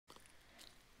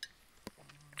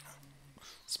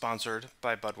Sponsored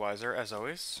by Budweiser, as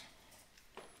always.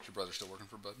 Is your brother still working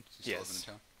for Bud? Is he still living in Yes.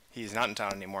 town? He's not in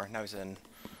town anymore. Now he's in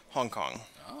Hong Kong.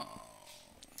 Oh.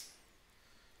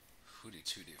 Hootie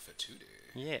tootie fatootie.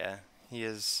 Yeah, he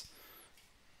is.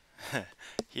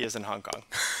 He is in Hong Kong.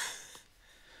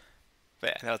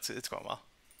 But yeah, no, it's going well.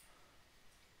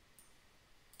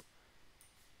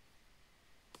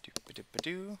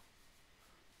 Doop-a-doop-a-doo.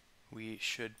 We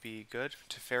should be good.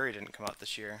 Teferi didn't come out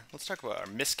this year. Let's talk about our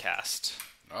miscast.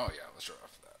 Oh, yeah, let's start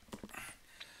off with that.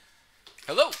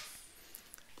 Hello!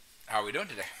 How are we doing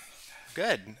today?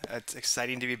 Good. It's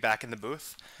exciting to be back in the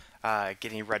booth,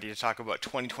 getting ready to talk about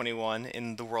 2021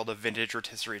 in the world of vintage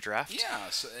rotisserie draft. Yeah,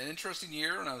 so an interesting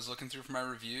year when I was looking through for my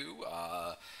review.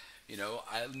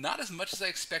 Not as much as I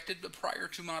expected prior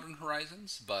to Modern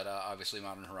Horizons, but obviously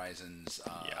Modern Horizons,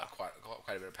 Yeah. quite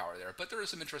a bit of power there. But there is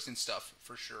some interesting stuff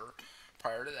for sure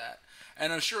prior to that.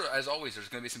 And I'm sure, as always, there's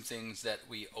going to be some things that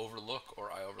we overlook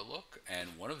or I overlook,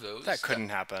 and one of those... That couldn't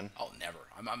happen. Oh, never.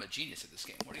 I'm a genius at this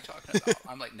game. What are you talking about?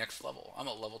 I'm like next level. I'm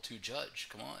a level 2 judge.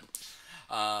 Come on.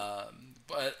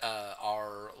 But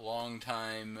our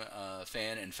longtime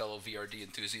fan and fellow VRD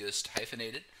enthusiast,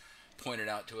 Hyphenated, pointed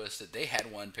out to us that they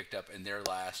had one picked up in their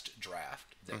last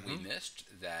draft that we missed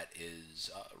that is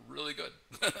really good.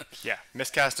 Yeah,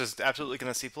 Miscast is absolutely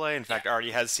going to see play. In fact,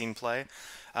 already has seen play.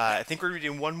 I think we're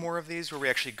doing one more of these where we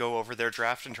actually go over their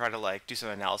draft and try to do some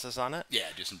analysis on it. Yeah,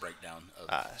 do some breakdown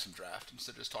of some draft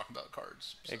instead of just talking about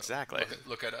cards. So Exactly.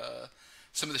 Look at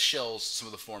some of the shells, some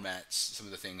of the formats, some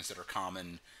of the things that are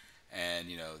common, and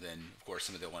then of course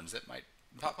some of the ones that might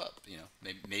pop up.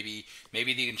 Maybe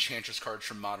the Enchantress cards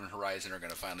from Modern Horizon are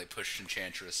going to finally push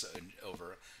Enchantress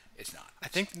over. It's not. I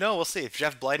think no. We'll see. If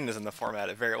Jeff Blyden is in the format,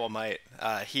 it very well might.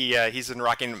 He's been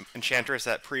rocking Enchantress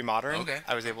at pre-modern. Okay.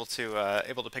 I was able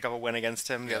to pick up a win against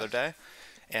him the other day,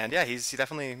 and yeah, he's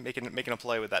definitely making a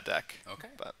play with that deck. Okay.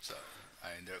 But So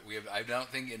I don't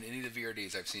think in any of the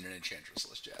VRDs I've seen an Enchantress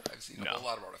list yet. I've seen a No. whole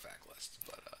lot of artifact lists,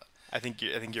 but I think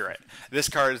you're right. This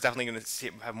card is definitely going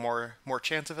to have more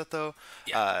chance of it though.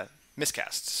 Yeah.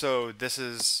 Miscast. So this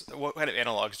is what kind of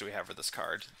analogs do we have for this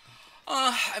card?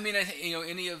 I mean, I think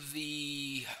any of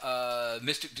the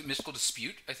Mystical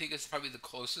Dispute, I think is probably the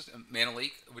closest. Mana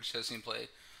Leak, which has seen play.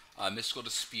 Mystical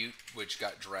Dispute, which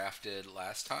got drafted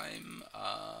last time,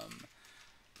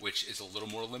 which is a little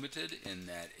more limited in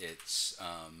that its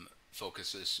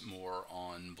focuses more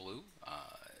on blue.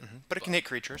 But it can hit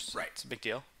creatures. Right. It's a big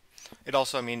deal. It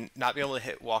also, I mean, not being able to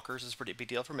hit walkers is a pretty big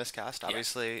deal for Miscast.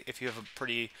 Obviously, if you have a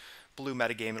pretty blue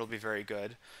metagame, it'll be very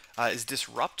good. Is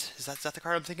Disrupt? Is that the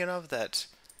card I'm thinking of? That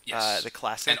Yes. the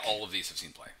classic. And all of these have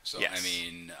seen play. So Yes. I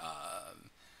mean,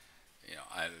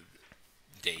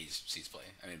 Days sees play.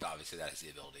 I mean, obviously that has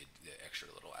the ability, the extra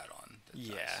little add-on.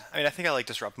 Yeah, I mean, I think I like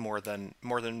Disrupt more than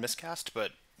Miscast,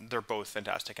 but they're both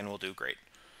fantastic and will do great.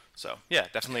 So yeah,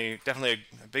 definitely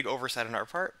a big oversight on our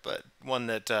part, but one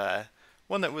that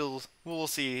we'll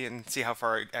see and see how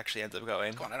far it actually ends up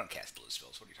going. Come on, I don't cast blue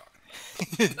spells. What are you talking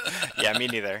about? Yeah, me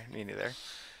neither. Me neither.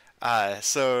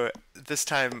 So this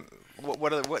time,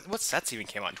 what sets even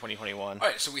came out in 2021? All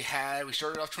right, so we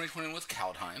started off 2021 with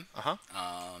Kaldheim. Uh-huh.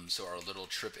 So our little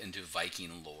trip into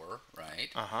Viking lore, right?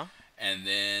 Uh-huh. And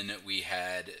then we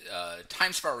had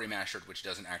Time Spiral Remastered, which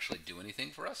doesn't actually do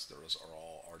anything for us. Those are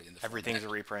all already in the Everything's a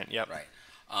format. reprint. Yep. Right.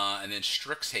 And then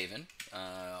Strixhaven,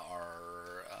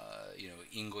 our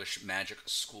English magic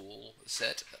school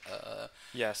set,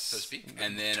 Yes. so to speak.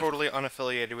 And then Totally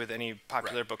unaffiliated with any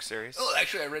popular Right. book series. Oh,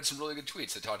 actually, I read some really good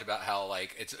tweets that talked about how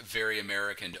it's very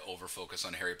American to overfocus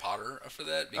on Harry Potter for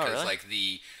that because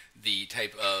really? the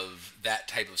type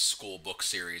of school book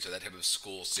series or that type of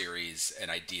school series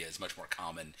and idea is much more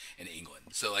common in England.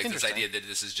 So this Interesting. idea that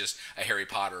this is just a Harry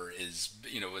Potter is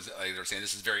was like they're saying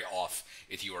this is very off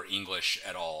if you are English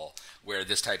at all, where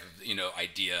this type of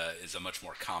idea is a much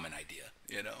more common idea.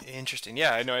 Interesting.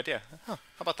 Yeah, I had no idea. Huh.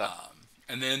 How about that?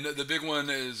 And then the big one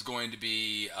is going to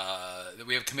be that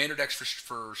we have Commander decks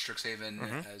for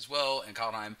Strixhaven as well, and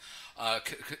Kaldheim.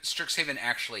 Strixhaven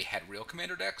actually had real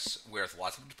Commander decks with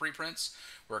lots of preprints,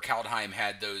 where Kaldheim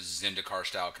had those Zendikar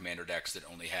style Commander decks that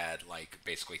only had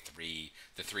basically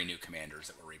the three new commanders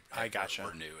that were I gotcha.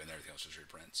 were new, and everything else was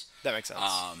reprints. That makes sense.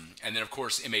 And then of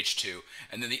course MH2,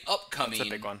 and then the upcoming That's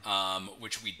a big one.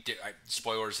 which we did.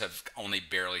 Spoilers have only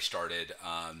barely started.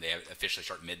 They have officially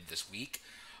start mid this week.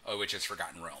 Which is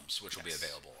Forgotten Realms, which will be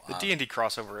available. The D&D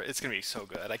crossover, it's going to be so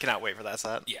good. I cannot wait for that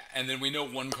set. Yeah, and then we know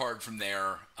one card from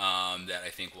there that I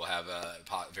think will have a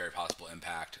very possible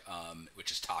impact,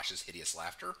 which is Tasha's Hideous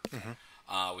Laughter,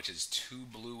 which is 2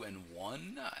 blue and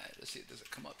 1. Let's see, does it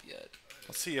come up yet?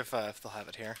 Let's see if they'll have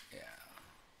it here.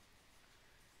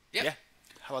 Yeah.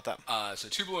 How about that? So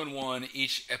 2 blue and 1.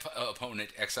 Each opponent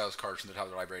exiles cards from the top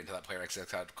of the library until that player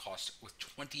exiled cost with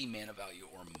 20 mana value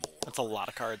or more. That's a lot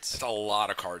of cards. That's a lot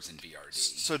of cards in VRD.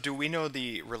 So do we know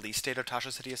the release date of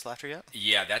Tasha's Hideous Laughter yet?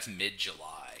 Yeah, that's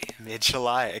mid-July.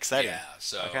 Mid-July. Exciting. Yeah,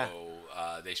 so okay.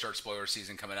 They start spoiler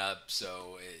season coming up,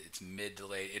 so it's mid to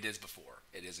late. It is before.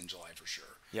 It is in July for sure.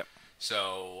 Yep.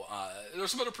 So there's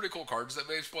some other pretty cool cards that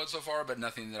they've spoiled so far, but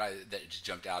nothing that just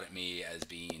jumped out at me as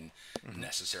being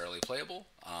necessarily playable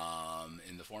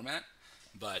in the format.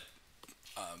 But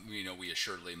we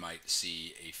assuredly might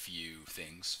see a few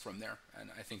things from there,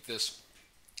 and I think this.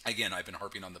 Again, I've been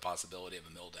harping on the possibility of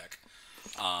a mill deck.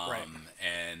 Right.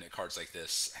 And cards like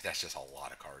this, that's just a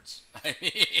lot of cards.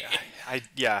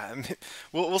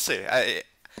 We'll see.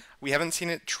 We haven't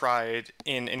seen it tried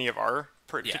in any of our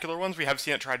particular ones. We have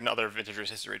seen it tried in other Vintage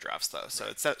History drafts, though. So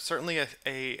it's certainly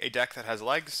a deck that has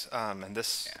legs, and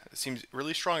this seems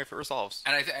really strong if it resolves.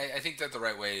 And I think that the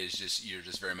right way is you're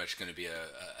just very much going to be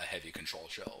a heavy control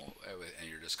shell, and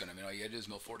you're just going to all you got to do is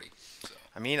mill 40. So.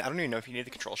 I mean, I don't even know if you need the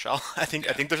control shell. I think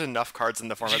there's enough cards in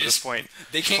the format at this point.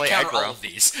 They can't counter all of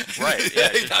these. Right. Yeah.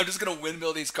 I'm just going to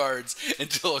windmill these cards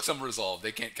until some resolve.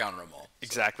 They can't counter them all. So.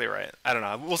 Exactly right. I don't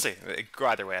know. We'll see. It go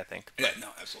either way, I think. Yeah, no,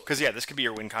 absolutely. Because, this could be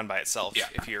your win con by itself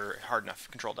if you're hard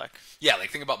enough control deck. Yeah, like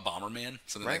think about Bomberman,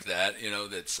 something like that.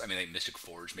 Like Mystic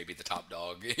Forge, maybe the top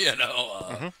dog.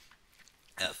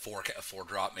 A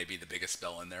 4-drop, maybe the biggest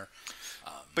spell in there.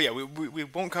 But yeah, we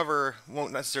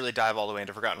won't necessarily dive all the way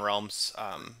into Forgotten Realms,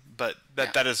 but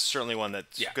that is certainly one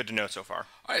that's good to know so far.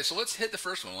 All right, so let's hit the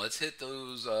first one. Let's hit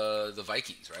those the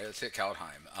Vikings, right? Let's hit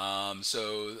Kaldheim.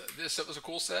 So this set was a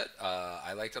cool set.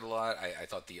 I liked it a lot. I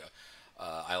thought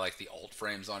I liked the alt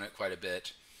frames on it quite a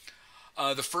bit.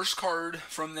 The first card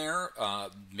from there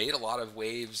made a lot of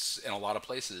waves in a lot of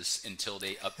places until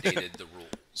they updated the rules.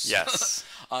 Yes.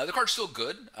 The card's still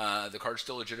good. The card's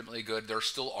still legitimately good. There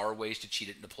still are ways to cheat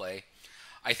it into play.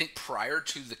 I think prior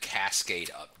to the Cascade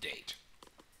update,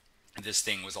 this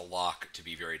thing was a lock to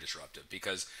be very disruptive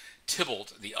because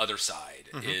Tybalt, the other side,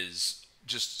 is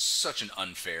just such an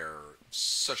unfair,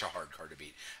 such a hard card to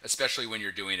beat, especially when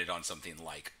you're doing it on something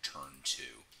like turn 2.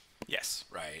 Yes.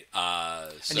 Right.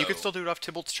 And you could still do it off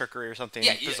Tybalt's Trickery or something.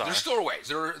 Yeah, bizarre. there's still ways.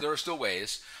 There are still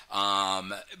ways.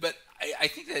 But I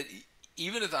think that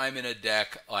even if I'm in a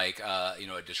deck like a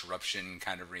disruption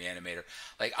kind of reanimator,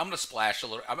 like I'm gonna splash a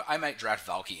little. I might draft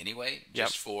Valky anyway,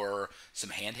 just for some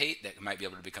hand hate that might be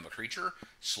able to become a creature,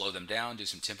 slow them down, do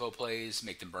some tempo plays,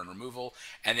 make them burn removal,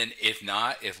 and then if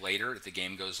later if the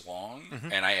game goes long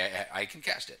and I can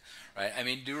cast it. Right. I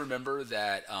mean, do remember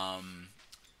that.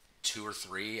 2 or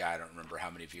 3, I don't remember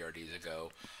how many VRDs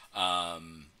ago,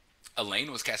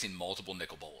 Elaine was casting multiple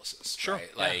Nicol Boluses. Sure.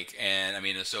 Right?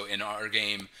 So in our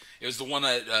game, it was the one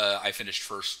that I finished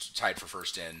first, tied for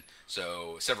first in,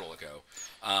 so several ago.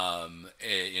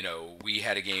 We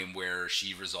had a game where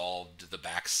she resolved the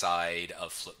backside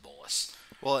of Flip Bolus.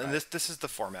 Well, and this is the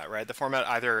format, right? The format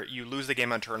either you lose the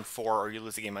game on turn 4 or you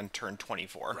lose the game on turn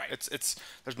 24. Right. It's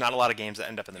there's not a lot of games that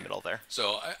end up in the middle there.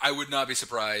 So I would not be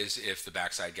surprised if the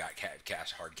backside got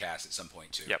hard cast at some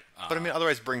point too. Yep. But I mean,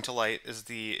 otherwise, Bring to Light is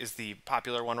the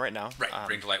popular one right now. Right.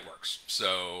 Bring to Light works.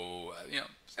 So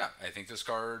I think this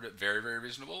card very, very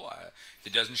reasonable. If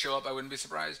it doesn't show up, I wouldn't be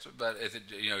surprised. But if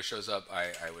it shows up,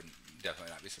 I would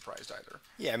definitely not be surprised either.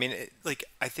 Yeah, I mean,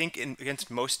 I think against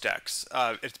most decks,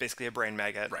 it's basically a brain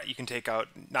maggot. Right. You can take out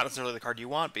not necessarily the card you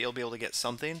want, but you'll be able to get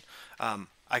something.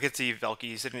 I could see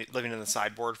Velky living in the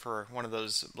sideboard for one of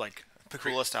those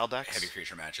Pakula style decks. Heavy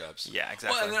creature matchups. Yeah,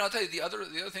 exactly. Well, and then I'll tell you the other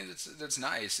thing that's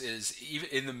nice is even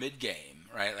in the mid game,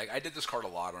 right? Like I did this card a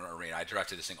lot on Arena. I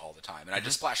drafted this thing all the time, and I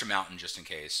just splash a mountain just in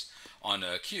case on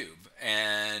a cube.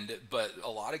 But a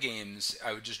lot of games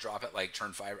I would just drop it like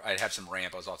turn 5. I'd have some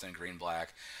ramp. I was often in green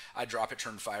black. I'd drop it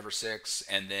turn 5 or 6,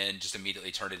 and then just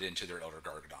immediately turn it into their Elder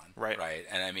Gargadon. Right. Right.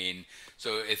 And I mean,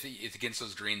 so if against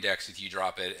those green decks, if you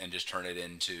drop it and just turn it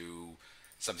into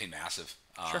something massive,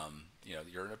 Sure.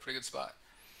 You're in a pretty good spot.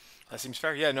 That seems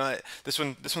fair. Yeah, no, this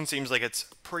one seems like it's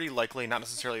pretty likely, not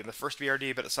necessarily in the first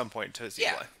VRD, but at some point to see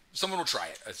play. Someone will try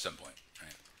it at some point.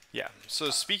 Right. Yeah. So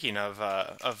speaking of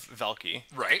Velky,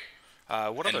 right.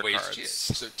 What and other ways cards? To cheat.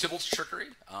 So Tybalt's Trickery.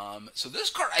 So this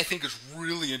card I think is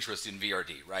really interesting in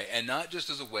VRD, right? And not just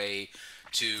as a way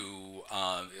to,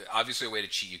 obviously a way to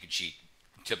cheat. You could cheat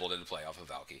Tybalt into play off of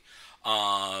Valky,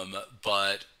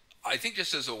 but I think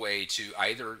just as a way to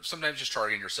either sometimes just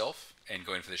targeting yourself and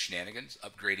going for the shenanigans,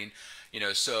 upgrading.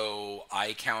 So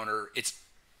I counter. It's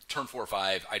turn 4 or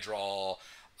 5. I draw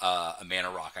a mana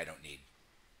rock I don't need.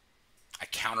 I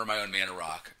counter my own mana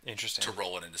rock. Interesting. To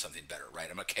roll it into something better, right?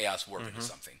 I'm a chaos warp into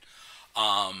something.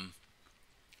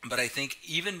 But I think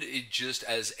even just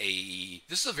as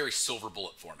this is a very silver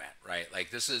bullet format, right?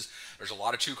 Like there's a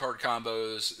lot of 2-card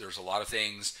combos. There's a lot of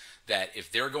things that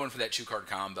if they're going for that 2-card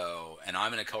combo and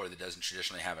I'm in a color that doesn't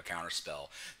traditionally have a counter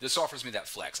spell, this offers me that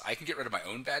flex. I can get rid of my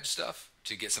own bad stuff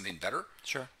to get something better.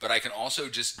 Sure. But I can also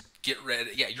just get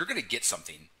rid, yeah, you're going to get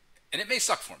something. And it may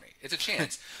suck for me. It's a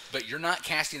chance. But you're not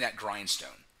casting that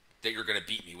grindstone that you're going to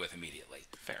beat me with immediately.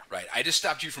 Fair. Right? I just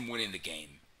stopped you from winning the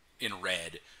game in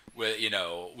red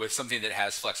with something that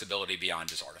has flexibility beyond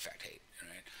just artifact hate,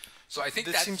 right? So I think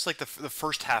that seems like the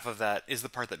first half of that is the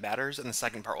part that matters, and the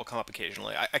second part will come up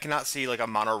occasionally. I cannot see like a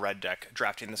mono red deck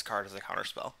drafting this card as a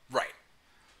counterspell. right,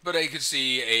 but I could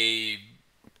see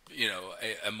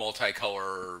a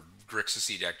multicolor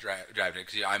Grixis deck drafting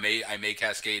because I may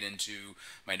cascade into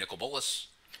my Nicol Bolas.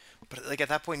 But like at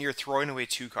that point, you're throwing away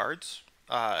 2 cards.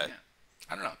 Yeah.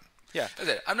 I don't know. Yeah,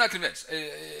 I'm not convinced.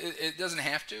 It doesn't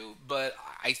have to, but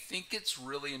I think it's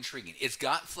really intriguing. It's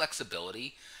got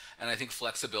flexibility, and I think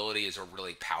flexibility is a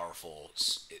really powerful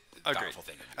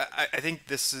thing. I think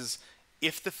this is,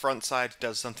 if the front side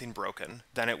does something broken,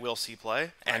 then it will see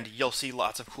play, and you'll see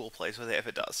lots of cool plays with it if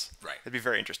it does. Right. It'd be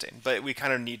very interesting. But we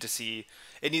kind of need to see,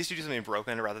 it needs to do something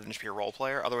broken rather than just be a role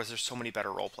player. Otherwise, there's so many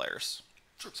better role players.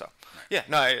 True. So, yeah,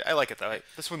 no, I like it though.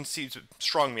 This one seems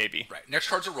strong, maybe. Right. Next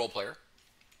card's a role player.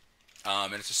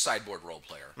 And it's a sideboard role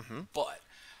player, but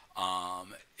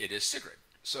it is Sigrid.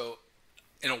 So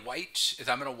in a white, if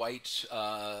I'm in a white,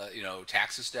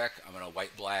 Taxus deck, I'm in a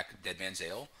white-black Dead Man's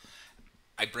Ale.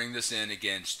 I bring this in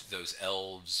against those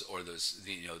elves or the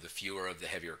fewer of the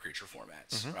heavier creature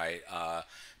formats, right?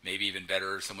 Maybe even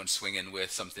better, someone swinging with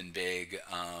something big,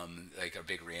 like a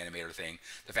big reanimator thing.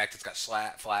 The fact it's got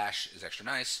flash is extra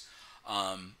nice.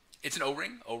 It's an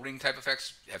O-ring. O-ring type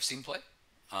effects have seen play.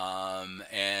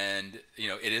 And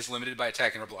it is limited by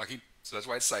attacking or blocking, so that's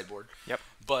why it's sideboard. Yep.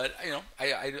 But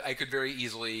I could very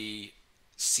easily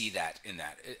see that in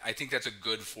that. I think that's a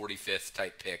good 45th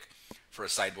type pick for a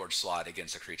sideboard slot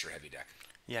against a creature heavy deck.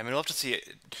 Yeah, I mean, we'll have to see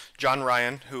it. John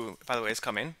Ryan, who by the way is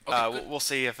coming. Okay, we'll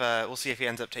see if he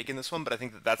ends up taking this one, but I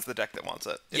think that's the deck that wants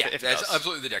it. If that's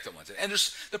absolutely the deck that wants it. And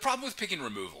there's the problem with picking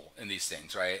removal in these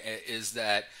things, right? Is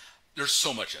that there's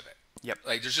so much of it. Yep.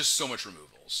 Like there's just so much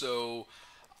removal. So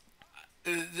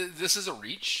this is a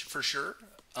reach for sure.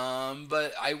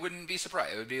 But I wouldn't be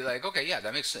surprised. It would be like, okay, yeah,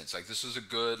 that makes sense. Like this is a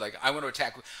good, like I want to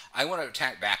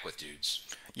attack back with dudes.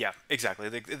 Yeah, exactly.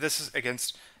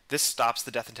 This stops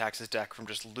the Death and Taxes deck from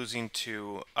just losing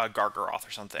to a Gargaroth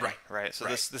or something. Right. So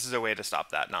this is a way to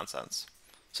stop that nonsense.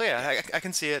 So yeah, I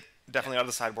can see it definitely out of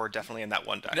the sideboard, definitely in that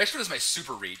one deck. The next one is my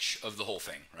super reach of the whole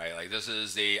thing, right? Like this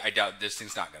is I doubt this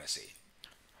thing's not going to see.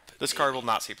 This card will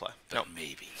not see play. No,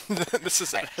 maybe. This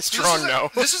is a strong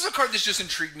no. This is a card that's just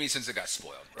intrigued me since it got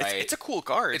spoiled, right? It's a cool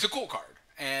card. It's a cool card.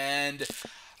 And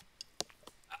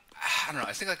I don't know.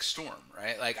 I think like Storm,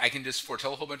 right? Like I can just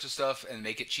foretell a whole bunch of stuff and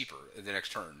make it cheaper the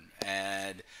next turn.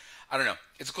 And I don't know.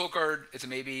 It's a cool card. It's a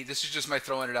maybe. This is just my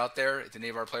throwing it out there. If any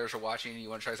of our players are watching and you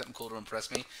want to try something cool to impress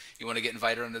me, you want to get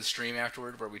invited onto the stream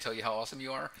afterward where we tell you how awesome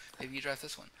you are, maybe you draft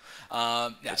this one.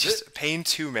 It's just paying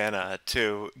 2 mana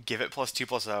to give it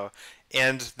 +2/+0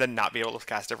 and then not be able to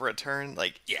cast ever at turn.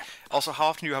 Like, yeah. Also, how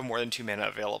often do you have more than 2 mana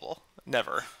available?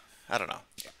 Never. I don't know.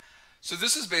 Yeah. So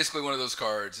this is basically one of those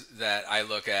cards that I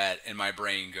look at and my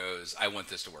brain goes, I want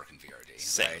this to work in VRD.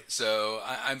 Same. Right? So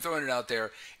I'm throwing it out there.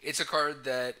 It's a card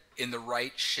that in the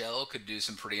right shell could do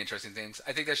some pretty interesting things.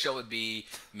 I think that shell would be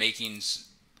making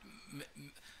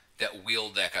that wheel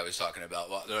deck I was talking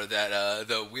about, or that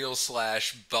the wheel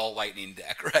 / ball lightning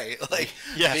deck, right? Like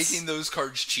making those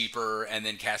cards cheaper and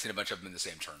then casting a bunch of them in the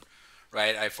same turn.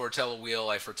 Right? I foretell a wheel,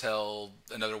 I foretell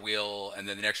another wheel, and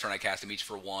then the next turn I cast them each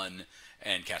for 1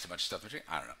 and cast a bunch of stuff in between.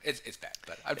 I don't know. It's bad,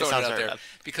 but I'm throwing it out there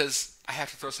because I have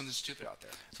to throw something stupid out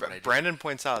there. Brandon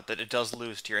points out that it does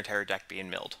lose to your entire deck being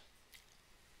milled.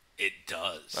 It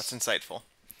does. That's insightful.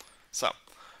 So,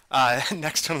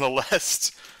 next on the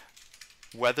list,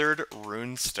 Weathered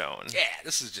Runestone. Yeah,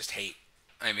 this is just hate.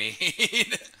 I mean...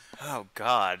 Oh,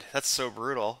 God. That's so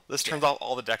brutal. This turns off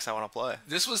all the decks I want to play.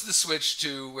 This was the switch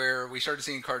to where we started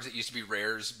seeing cards that used to be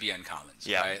rares be uncommons.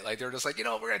 Yeah. Right? Like, they were just like, we're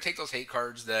going to take those hate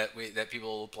cards that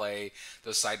people play,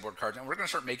 those sideboard cards, and we're going to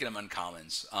start making them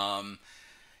uncommons.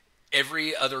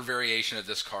 Every other variation of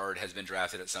this card has been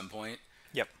drafted at some point.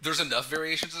 Yep. There's enough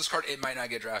variations of this card, it might not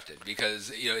get drafted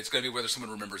because, it's going to be whether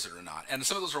someone remembers it or not. And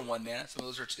some of those are 1 mana, some of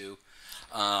those are 2.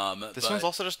 This one's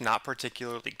also just not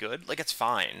particularly good. Like, it's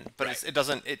fine, but Right. it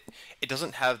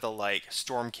doesn't have the like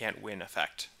storm can't win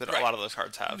effect that a Right. lot of those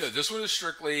cards have. No, this one is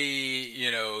strictly,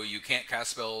 you can't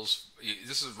cast spells.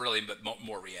 This is really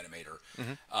more Reanimator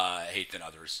hate than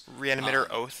others. Reanimator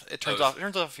Oath. It turns Oath.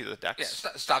 off a few of the Yeah, decks.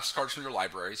 stops cards from your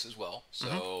libraries as well.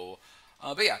 So,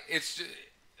 but yeah,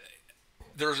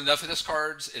 there's enough of this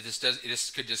cards. It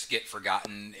just could just get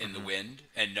forgotten in the wind,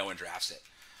 and no one drafts it.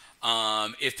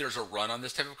 If there's a run on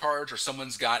this type of cards, or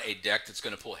someone's got a deck that's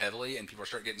going to pull heavily and people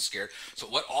start getting scared. So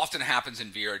what often happens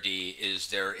in VRD is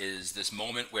there is this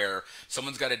moment where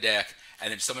someone's got a deck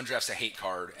and then someone drafts a hate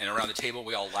card, and around the table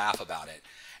we all laugh about it.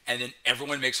 And then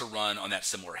everyone makes a run on that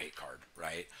similar hate card,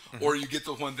 right? Or you get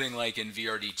the one thing like in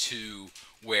VRD 2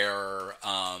 where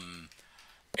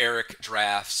Eric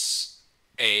drafts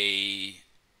a...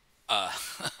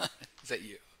 is that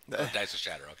you? Oh, Dice to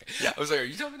Shatter. Okay. Yeah. I was like, "Are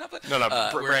you talking about that?" No,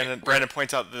 no. Brandon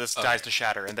points out that this dies to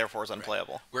shatter and therefore is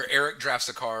unplayable. Where Eric drafts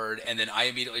a card, and then I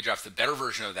immediately draft the better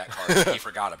version of that card that he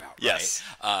forgot about. Yes.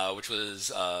 Right? Which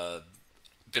was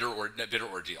Bitter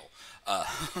Ordeal.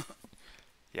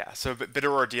 Yeah. So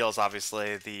Bitter Ordeal is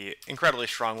obviously the incredibly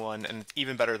strong one, and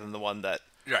even better than the one that.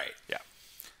 Right. Yeah.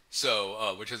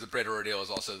 So, which is the Bitter Ordeal is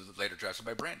also later drafted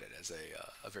by Brandon as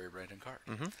a very Brandon card.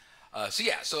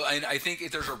 So I think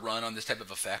if there's a run on this type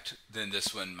of effect, then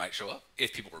this one might show up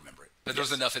if people remember it. But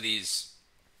there's enough of these.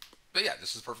 But yeah,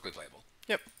 this is perfectly playable.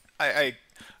 Yep. I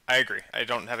agree. I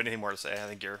don't have anything more to say. I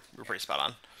think you're pretty spot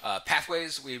on.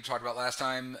 Pathways we talked about last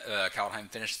time. Kaldheim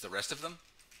finished the rest of them.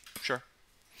 Sure.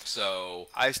 So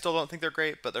I still don't think they're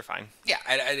great, but they're fine. yeah.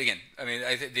 I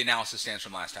think the analysis stands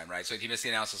from last time, right? So if you missed the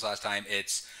analysis last time,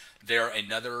 they're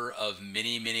another of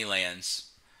many lands.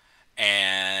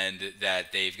 And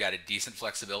that they've got a decent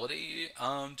flexibility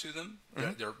to them.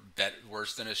 They're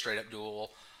worse than a straight-up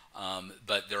duel,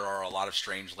 but there are a lot of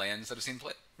strange lands that have seen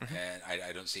play, and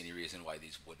I don't see any reason why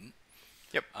these wouldn't.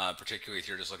 Yep. Particularly if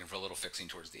you're just looking for a little fixing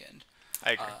towards the end.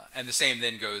 I agree. And the same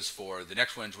then goes for the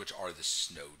next ones, which are the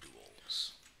snow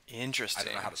duels. Interesting. I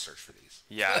don't know how to search for these.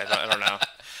 Yeah, I don't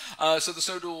know. So the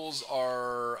snow duels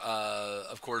are,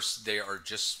 of course, they are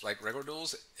just like regular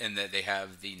duels in that they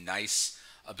have the nice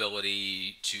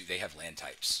ability they have land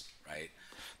types, right?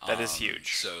 That is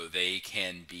huge. So they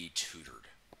can be tutored.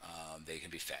 They can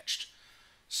be fetched.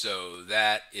 So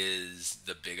that is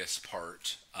the biggest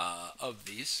part of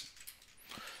these.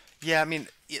 Yeah, I mean,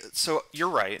 so you're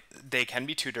right. They can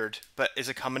be tutored, but is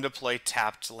a come into play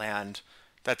tapped land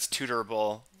that's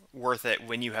tutorable worth it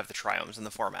when you have the triomes in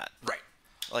the format? Right.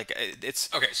 Like,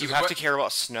 it's... Okay, so you have to care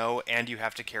about snow, and you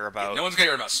have to care about... Yeah, no one's going to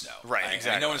care about snow. Right,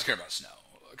 exactly. No one's caring about snow.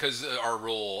 Because our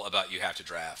rule about you have to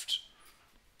draft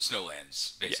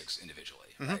snowlands basics individually,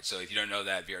 right? So if you don't know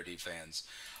that, VRD fans,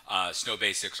 snow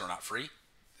basics are not free.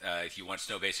 If you want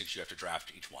snow basics, you have to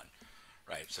draft each one,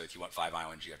 right? So if you want 5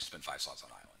 islands, you have to spend 5 slots on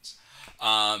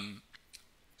islands.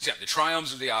 So yeah, the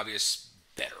triomes are the obvious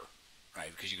better,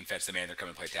 right? Because you can fetch them and they're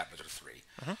coming to play tap, but they're 3.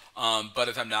 But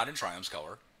if I'm not in triomes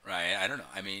color, right? I don't know.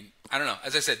 I mean, I don't know.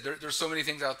 As I said, there's so many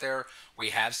things out there.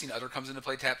 We have seen other comes into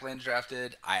play tap lands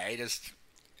drafted.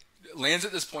 Lands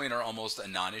at this point are almost a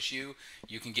non-issue.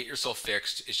 You can get yourself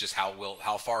fixed. It's just how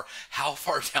far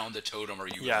down the totem are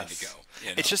you willing to go? You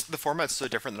know? It's just the format's so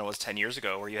different than it was 10 years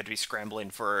ago, where you had to be scrambling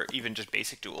for even just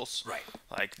basic duels. Right.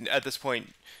 Like at this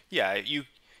point, yeah, you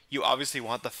obviously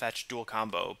want the fetch dual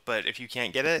combo, but if you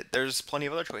can't get it, there's plenty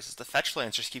of other choices. The fetch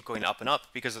lands just keep going up and up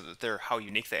because of how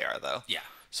unique they are, though. Yeah.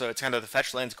 So it's kind of the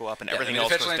fetch lands go up and everything else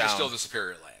goes goes down. The fetch land is still the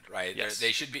superior land, right? Yes.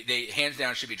 They hands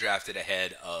down should be drafted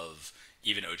ahead of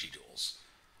even OG duels.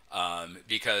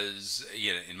 Because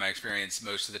in my experience,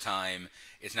 most of the time,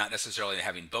 it's not necessarily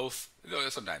having both. Though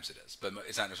sometimes it is, but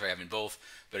it's not necessarily having both.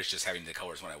 But it's just having the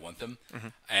colors when I want them.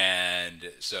 And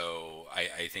so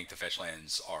I think the fetch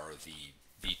lands are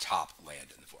the top land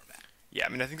in the format. Yeah, I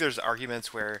mean, I think there's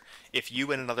arguments where if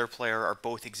you and another player are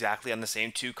both exactly on the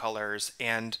same 2 colors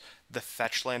and the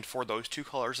fetch land for those 2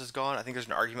 colors is gone, I think there's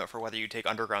an argument for whether you take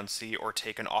Underground Sea or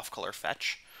take an off-color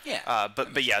fetch. Yeah.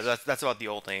 But yeah, that's about the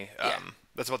only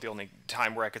that's about the only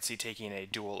time where I could see taking a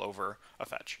duel over a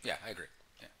fetch. Yeah, I agree.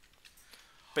 Yeah.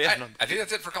 But yeah, I think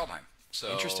that's it for Kaldheim. So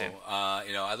interesting.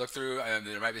 I looked through.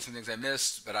 There might be some things I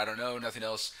missed, but I don't know. Nothing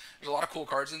else. There's a lot of cool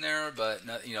cards in there, but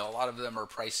a lot of them are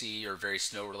pricey or very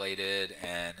snow related,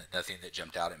 and nothing that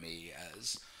jumped out at me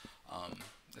as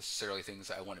necessarily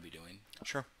things I want to be doing.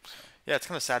 Sure. Yeah, it's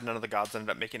kind of sad none of the gods ended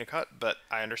up making a cut, but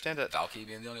I understand it. Valky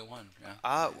being the only one.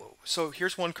 Yeah. So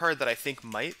here's one card that I think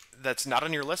that's not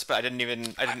on your list, but I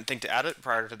didn't think to add it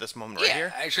prior to this moment right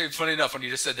here. Actually, funny enough, when you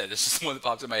just said that, this is the one that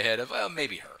popped in my head of, well,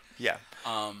 maybe her. Yeah.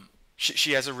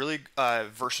 She has a really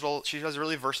versatile. She has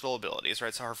really versatile abilities,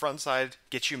 right? So her front side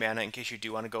gets you mana in case you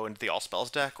do want to go into the all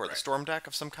spells deck or the Right. storm deck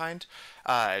of some kind.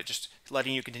 Just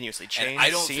letting you continuously And chain.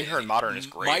 I don't Seeing think her in modern is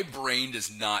great. my brain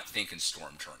does not think in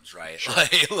storm terms, right? Sure.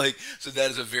 Like so that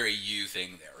is a very you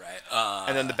thing there, right?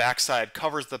 And then the backside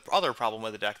covers the other problem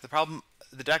with the deck.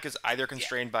 The deck is either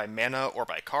constrained by mana or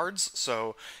by cards.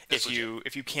 So That's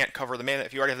if you can't cover the mana,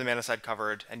 if you already have the mana side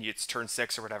covered and it's turn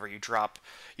 6 or whatever, you drop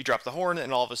the horn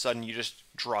and all of a sudden you just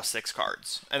draw 6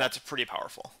 cards, and that's pretty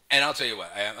powerful. And I'll tell you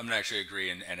what, I'm going to actually agree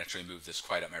and actually move this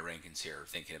quite up my rankings here,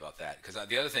 thinking about that. Because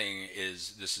the other thing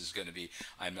is, this is going to be,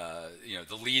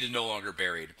 the lead is no longer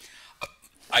buried.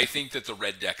 I think that the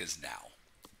red deck is now.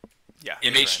 Yeah.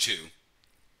 MH2,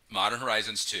 Modern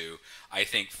Horizons 2, I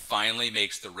think finally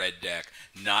makes the red deck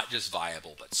not just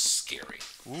viable, but scary.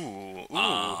 Ooh.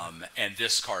 And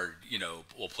this card,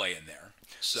 will play in there.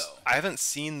 So I haven't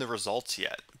seen the results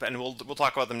yet, and we'll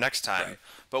talk about them next time. Right.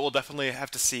 But we'll definitely have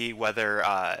to see whether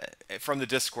from the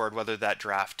Discord whether that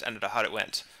draft ended up how it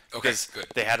went. Okay, Because good.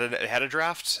 they had a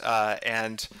draft,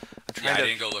 and I'm trying I to.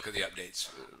 didn't go look at the updates.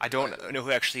 I don't know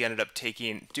who actually ended up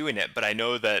doing it, but I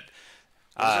know that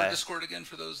What is our Discord again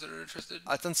for those that are interested?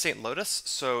 it's on St. Lotus.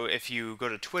 So if you go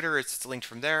to Twitter, it's linked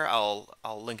from there. I'll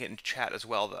link it in chat as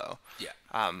well, though.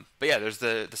 Yeah. But yeah, there's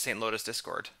the St. Lotus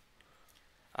Discord.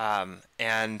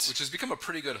 And Which has become a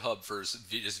pretty good hub for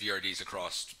just VRDs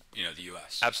across the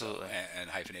U.S. Absolutely. So, and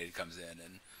Hyphenated comes in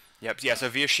and. Yep. Yeah. So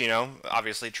Viashino,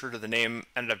 obviously true to the name,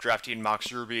 ended up drafting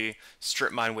Mox Ruby,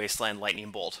 Strip Mine, Wasteland,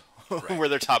 Lightning Bolt, Right. were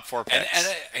their top 4 picks.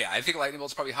 And I think Lightning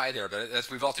Bolt's probably high there, but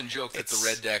we've often joked that the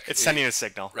red deck. It's sending a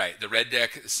signal. Right. The red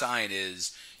deck sign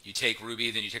is you take Ruby,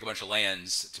 then you take a bunch of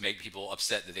lands to make people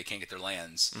upset that they can't get their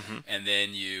lands, and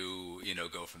then you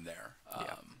go from there. I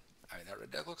mean, that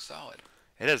red deck looks solid.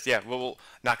 It is. Yeah. Well,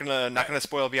 not gonna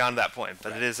spoil beyond that point,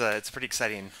 but Right. it is. It's pretty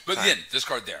exciting. But again, this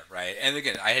card there, right? And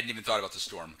again, I hadn't even thought about the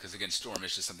Storm because again, Storm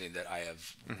is just something that I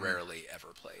have rarely ever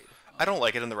played. I don't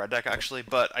like it in the red deck actually,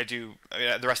 but I do. I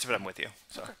mean, the rest of it, I'm with you.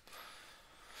 So.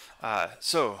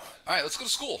 So. All right, let's go to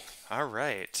school. All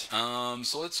right.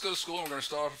 So let's go to school. And we're going to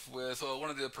start off with one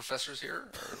of the professors here,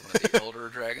 or one of the elder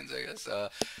dragons, I guess.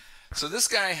 So this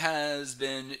guy has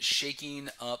been shaking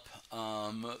up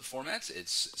formats.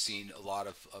 It's seen a lot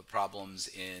of problems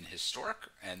in historic,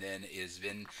 and then has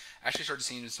been actually started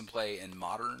seeing some play in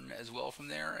modern as well from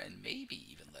there, and maybe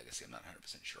even legacy. I'm not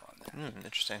 100% sure on that.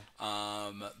 Interesting.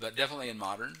 But definitely in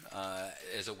modern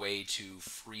as a way to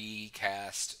free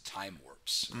cast time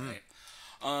warps.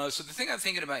 Right. So the thing I'm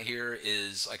thinking about here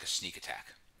is like a sneak attack.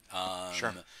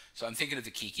 Sure. So I'm thinking of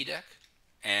the Kiki deck.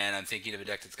 And I'm thinking of a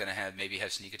deck that's going to have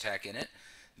sneak attack in it.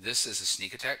 This is a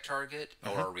sneak attack target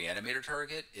or a reanimator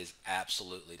target is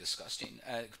absolutely disgusting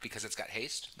because it's got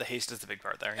haste. The haste is the big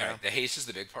part there. Yeah. Right, the haste is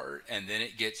the big part, and then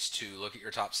it gets to look at your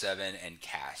top 7 and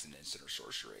cast an instant or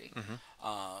sorcery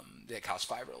that costs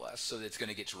 5 or less. So it's going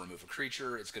to get to remove a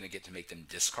creature. It's going to get to make them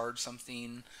discard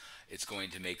something. It's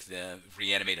going to make them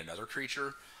reanimate another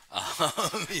creature.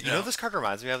 You know what this card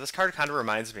reminds me of? This card kind of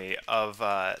reminds me of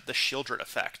the Shieldred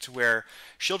effect, where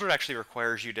Shieldred actually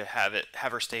requires you to have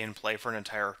her stay in play for an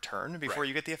entire turn before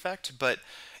you get the effect, but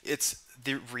it's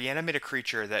the reanimate a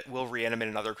creature that will reanimate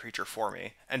another creature for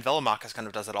me. And Velomachus kind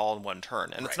of does it all in one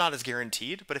turn. And it's not as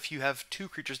guaranteed, but if you have 2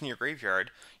 creatures in your graveyard,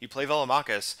 you play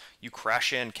Velomachus, you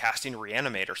crash in casting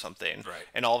Reanimate or something,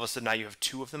 and all of a sudden now you have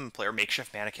 2 of them and play a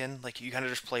Makeshift Mannequin. Like, you kind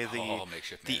of just play the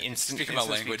instant Speaking about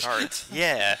language. cards.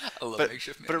 Yeah. I love but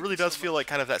Makeshift it really Mannequin does so feel like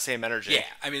kind of that same energy. Yeah,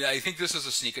 I mean, I think this is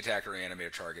a sneak attack or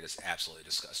reanimator target is absolutely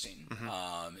disgusting.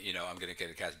 I'm going to get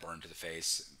a cast burn to the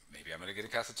face. Maybe I'm going to get a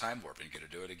cast of Time Warp and get to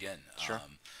do it again. Sure.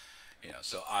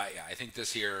 So I think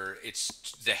this here,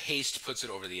 it's the haste puts it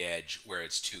over the edge where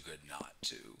it's too good not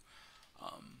to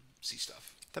see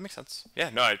stuff. That makes sense. Yeah,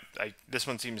 no, I this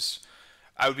one seems.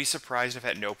 I would be surprised if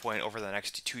at no point over the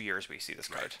next 2 years we see this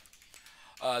card.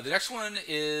 The next one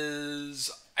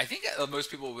is, I think most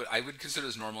people I would consider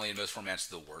this normally in most formats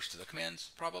the worst of the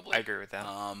commands, probably. I agree with that.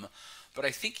 But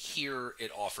I think here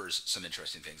it offers some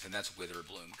interesting things, and that's Wither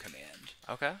Bloom command.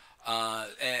 Okay. And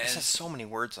This has so many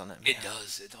words on it. It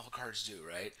does. All cards do,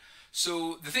 right?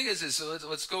 So the thing is so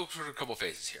let's go through a couple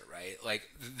phases here, right? Like,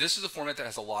 this is a format that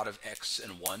has a lot of X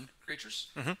and 1 creatures,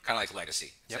 kind of like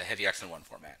Legacy. It's a heavy X and 1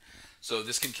 format. So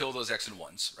this can kill those X and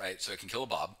 1s, right? So it can kill a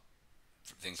Bob,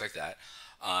 things like that.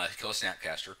 Kill a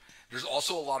Snapcaster. There's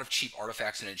also a lot of cheap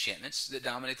artifacts and enchantments that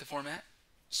dominate the format.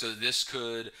 So this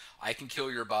I can kill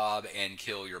your Bob and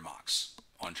kill your Mox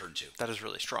on turn 2. That is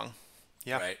really strong.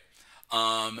 Yeah. Right.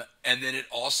 And then it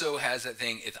also has that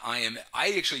thing.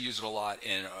 I actually use it a lot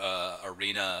in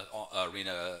Arena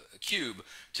Cube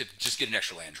to just get an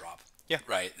extra land drop. Yeah.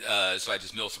 Right. So I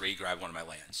just mill 3, grab one of my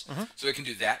lands. So it can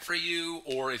do that for you,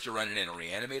 or if you're running in a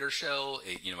Reanimator shell,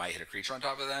 it might hit a creature on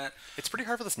top of that. It's pretty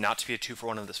hard for this not to be a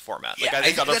 2-for-1 in this format. Yeah, Like, I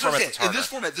think other that's what I'm formats saying. it's harder. In this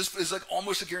format, this is like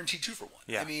almost a guaranteed 2-for-1.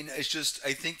 Yeah. I mean, it's just,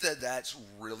 I think that's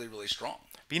really, really strong.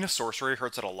 Being a sorcery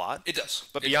hurts it a lot. It does.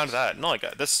 But beyond that, no,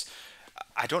 like this,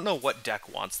 I don't know what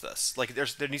deck wants this. Like,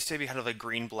 there needs to be kind of a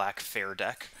green-black fair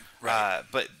deck. Right.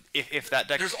 But if that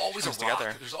deck There's always comes a rock.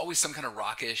 together, There's always some kind of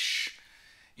rockish,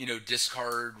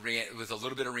 discard with a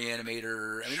little bit of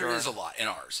Reanimator. I mean, Sure. there is a lot in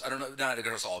ours. I don't know, not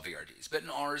across all VRDs, but in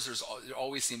ours, there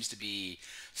always seems to be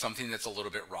something that's a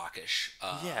little bit rockish.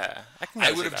 yeah,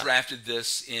 I would see have that. drafted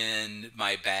this in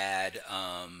my bad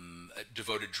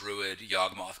Devoted Druid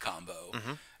Yawgmoth combo.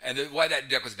 And why that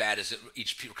deck was bad is that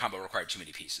each combo required too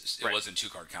many pieces. It Right. wasn't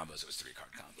 2-card combos; it was 3-card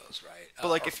combos, right? But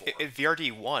like or if 4.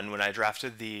 VRD won when I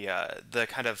drafted the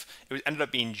kind of ended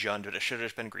up being Jund, but it should have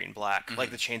just been green black, like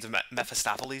the Chains of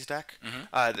Mephistopheles deck.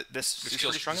 This is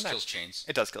pretty strong in that. kills chains.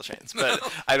 It does kill chains,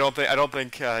 but I don't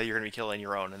think you're gonna be killing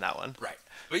your own in that one. Right.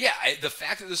 But yeah, the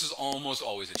fact that this is almost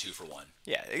always a 2-for-1.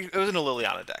 Yeah, it was in a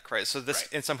Liliana deck, right? So this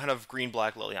Right. in some kind of green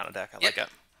black Liliana deck. I like it.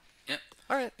 Yep.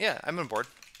 All right, yeah, I'm on board.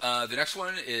 The next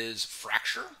one is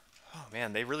Fracture. Oh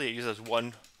man, they really use those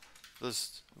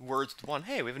words to one.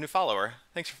 Hey, we have a new follower.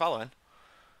 Thanks for following.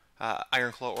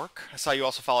 Ironclaw Orc. I saw you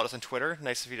also followed us on Twitter.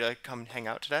 Nice of you to come hang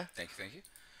out today. Thank you.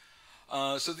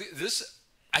 So this,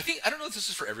 I don't know if this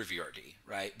is for every VRD,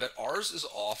 right? But ours is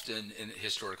often,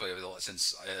 historically,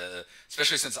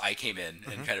 especially since I came in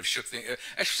and kind of shook things,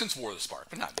 actually since War of the Spark,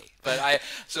 but not me. But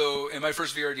so in my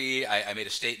first VRD, I made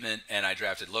a statement and I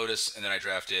drafted Lotus, and then I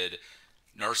drafted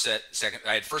Narset second.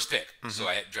 I had first pick, so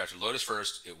I had drafted Lotus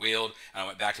first. It wheeled, and I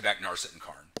went back to back Narset and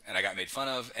Karn, and I got made fun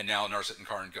of. And now Narset and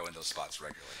Karn go in those spots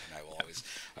regularly, and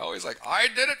I always like I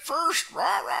did it first.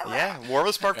 Rah, rah, rah. Yeah, War of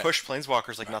the Spark pushed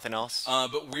Planeswalkers like nothing else.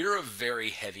 But we're a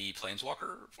very heavy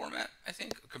Planeswalker format, I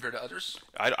think, compared to others.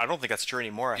 I don't think that's true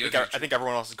anymore. I think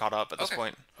everyone else is caught up at this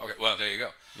point. Okay, well there you go.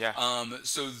 Yeah.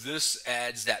 So this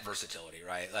adds that versatility,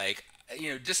 right? Like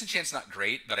Disenchant's not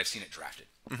great, but I've seen it drafted.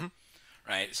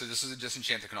 Right, so this is a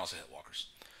Disenchant that can also hit walkers.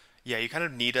 Yeah, you kind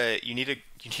of need a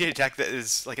deck that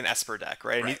is like an Esper deck,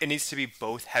 right? Right. It needs to be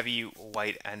both heavy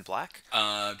white and black.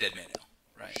 Dead Man Ale,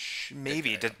 right?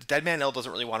 Maybe Dead Man L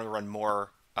doesn't really want to run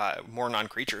more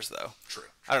non-creatures though. True.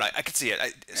 I don't know. I could see it.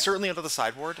 Certainly under the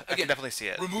sideboard, I can definitely see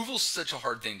it. Removal's such a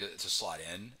hard thing to slot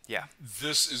in. Yeah.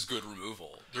 This is good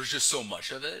removal. There's just so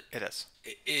much of it. It is.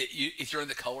 If you're in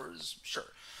the colors, sure.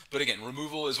 But again,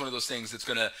 removal is one of those things that's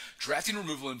drafting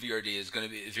removal in VRD is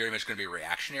very much going to be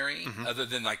reactionary, other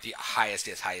than like the highest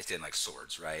end like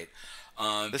swords, right?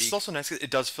 This is also nice. It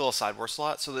does fill a sideboard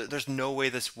slot, so there's no way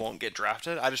this won't get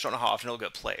drafted. I just don't know how often it'll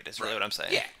get played. Is really what I'm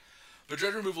saying. Yeah, but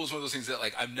dread removal is one of those things that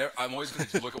like I'm always going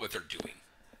to look at what they're doing,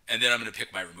 and then I'm going to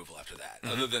pick my removal after that,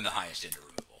 other than the highest end of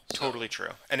removal. Totally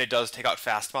true. And it does take out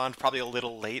Fast Bond, probably a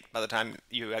little late by the time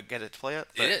you get it to play it.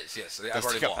 It is, yes. I've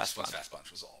already lost once Fast Bond's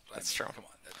resolved. That's true. Come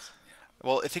on.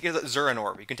 Well, if you get Zuran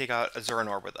Orb, you can take out a Zuran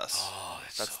Orb with us. Oh,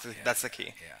 that's the key.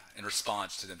 Yeah, in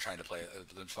response to them trying to play,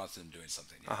 in response to them doing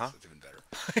something. Yeah, it's even better.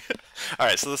 All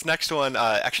right, so this next one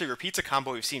actually repeats a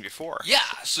combo we've seen before. Yeah,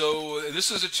 so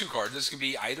this is a 2-card. This can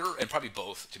be either, and probably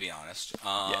both, to be honest.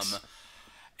 Yes.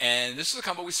 And this is a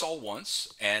combo we saw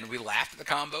once, and we laughed at the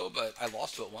combo, but I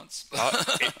lost to it once.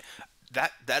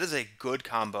 That is a good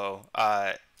combo.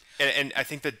 And I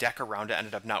think the deck around it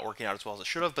ended up not working out as well as it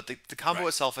should have, but the combo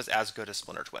itself is as good as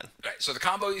Splinter Twin. Right, so the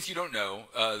combo, if you don't know,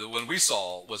 the one we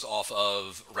saw was off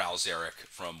of Ral Zarek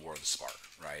from War of the Spark,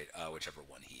 right? Whichever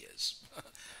one he is.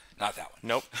 Not that one.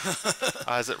 Nope.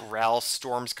 Is it Ral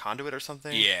Storm's Conduit or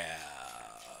something? Yeah.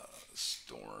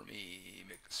 Stormy.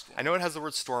 I know it has the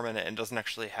word storm in it and doesn't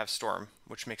actually have storm,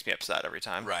 which makes me upset every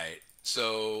time. Right.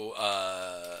 So,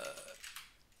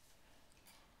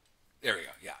 there we go,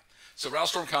 yeah. So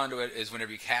Ralstorm Conduit is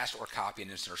whenever you cast or copy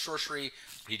an instant or sorcery,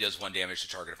 he does 1 damage to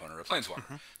target opponent or a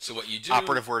planeswalker. So what you do...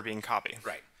 Operative word being copy.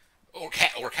 Right. Or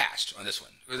cast on this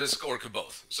one. Or could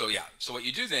both. So yeah. So what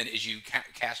you do then is you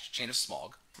cast Chain of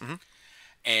Smog,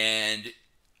 and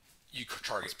you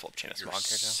target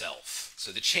yourself.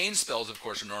 So the chain spells, of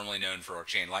course, are normally known for a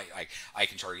chain like I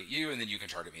can target you, and then you can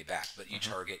target me back. But you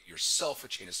target yourself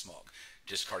with Chain of Smog,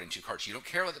 discarding 2 cards. You don't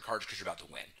care about the cards because you're about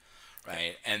to win.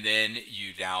 Right, and then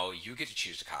you get to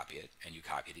choose to copy it, and you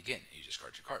copy it again, and you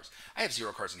discard 2 cards. I have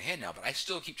 0 cards in hand now, but I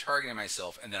still keep targeting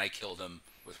myself, and then I kill them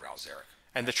with Ral Zarek.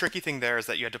 And the tricky thing there is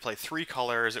that you had to play 3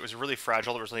 colors. It was really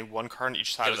fragile. There was only 1 card on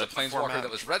each side of the planeswalker format.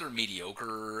 that was rather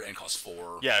mediocre and cost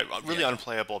 4. Yeah, really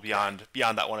unplayable beyond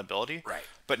that one ability. Right.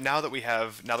 But now that we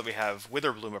have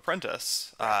Witherbloom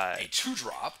Apprentice, a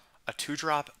 2-drop. a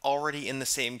 2-drop already in the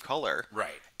same color.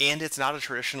 Right. And it's not a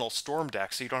traditional storm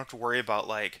deck, so you don't have to worry about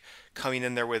like coming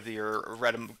in there with your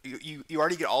red. You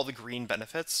already get all the green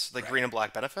benefits, like Right. green and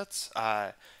black benefits.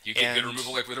 You get good And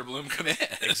removal like Witherbloom come in.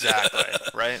 exactly,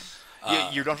 right?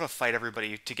 You don't have to fight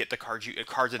everybody to get the cards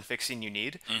and fixing you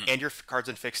need, and your cards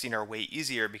and fixing are way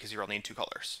easier because you're only in 2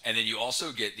 colors. And then you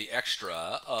also get the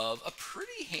extra of a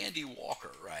pretty handy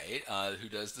walker, right? Who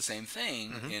does the same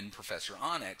thing in Professor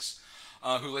Onyx,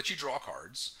 who lets you draw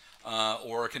cards,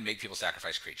 or can make people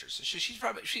sacrifice creatures. So she's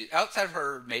probably outside of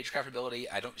her Magecraft ability.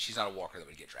 She's not a walker that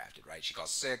would get drafted, right? She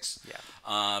costs 6.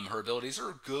 Yeah. Her abilities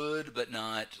are good, but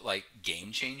not like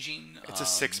game changing. It's a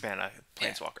 6-mana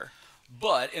planeswalker.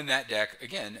 But in that deck,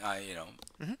 again, I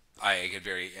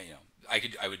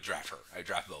could I would draft her. I would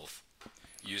draft both.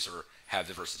 Use her, have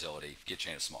the versatility, get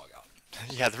Chain of Smog out.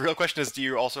 Yeah, the real question is, do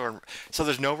you also... So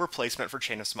there's no replacement for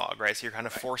Chain of Smog, right? So you're kind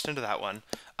of forced into that one.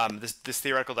 This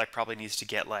theoretical deck probably needs to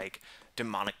get, like,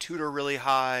 Demonic Tutor really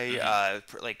high,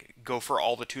 like, go for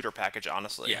all the Tutor package,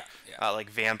 honestly. Yeah. Like,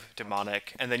 Vamp,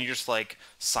 Demonic, and then you just, like,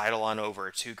 sidle on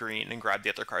over to green and grab the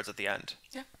other cards at the end.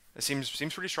 Yeah. It seems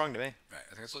pretty strong to me. Right,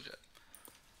 I think it's legit.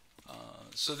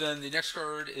 So then the next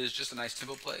card is just a nice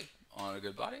tempo play on a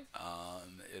good body.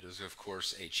 It is, of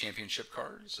course, a championship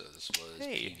card, so this was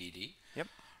PVD. Yep.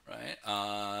 Right?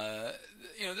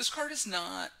 This card is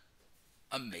not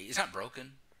amazing. It's not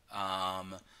broken,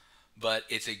 but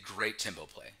it's a great tempo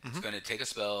play. It's going to take a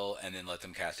spell and then let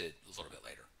them cast it a little bit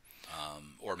later,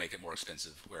 or make it more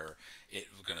expensive, where it's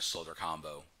going to slow their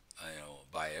combo,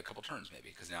 by a couple turns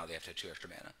maybe, because now they have to have 2 extra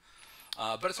mana.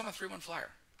 But it's on a 3/1 flyer.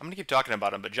 I'm going to keep talking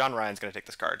about him, but John Ryan's going to take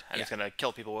this card, and he's going to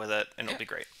kill people with it, and it'll be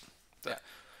great. So,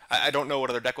 I don't know what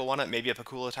other deck will want it. Maybe a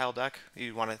Pakula tile deck.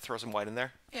 You want to throw some white in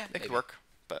there? Yeah, it could work,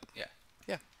 but yeah.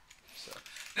 So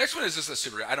next one is just a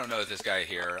super. I don't know if this guy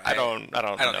here. I don't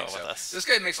know think so. this. This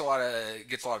guy gets a lot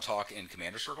of talk in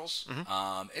commander circles.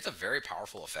 It's a very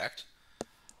powerful effect.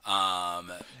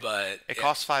 But it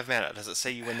costs 5 mana. Does it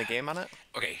say you win the game on it?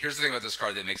 Okay, here's the thing about this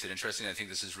card that makes it interesting. I think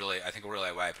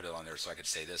really why I put it on there, so I could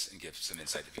say this and give some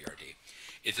insight to VRD.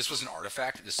 If this was an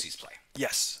artifact, this sees play.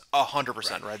 Yes,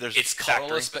 100%. Right. It's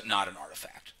colorless, but not an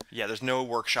artifact. Yeah, there's no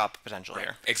workshop potential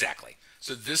here. Exactly.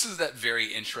 So this is that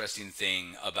very interesting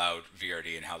thing about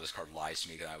VRD and how this card lies to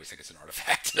me, because I always think it's an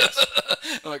artifact. Yes.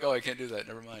 I'm like, oh, I can't do that.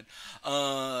 Never mind.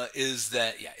 Is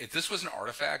that, if this was an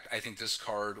artifact, I think this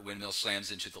card Windmill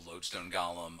slams into the Lodestone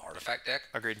Golem artifact deck.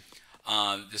 Agreed.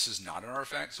 This is not an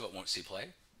artifact, so it won't see play.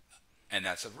 And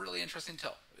that's a really interesting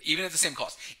tell. Even at the same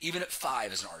cost. Even at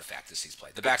 5 as an artifact, this sees play.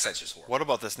 The backside's just horrible. What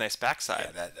about this nice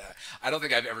backside? Yeah, I don't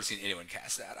think I've ever seen anyone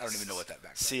cast that. I don't even know what that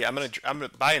backside is. See, I'm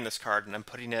buying this card, and I'm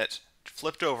putting it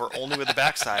flipped over only with the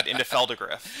backside into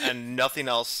Feldegriff, and nothing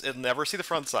else. It'll never see the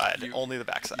front side, only the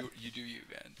backside. You do you,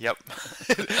 man.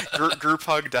 Yep. Group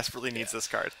Hug desperately needs this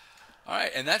card. All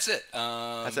right, and that's it.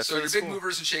 So your big cool.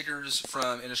 movers and shakers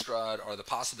from Innistrad are the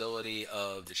possibility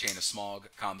of the Chain of Smog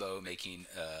combo making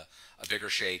a bigger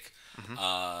shake.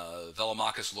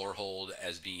 Velomachus Lorehold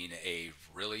as being a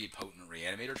really potent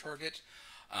reanimator target,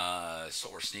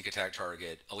 or sneak attack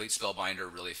target. Elite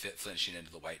Spellbinder really flinching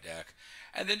into the white deck.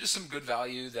 And then just some good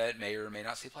value that may or may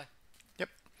not see play. Yep.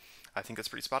 I think that's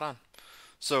pretty spot on.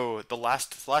 So the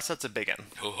last set's a big one.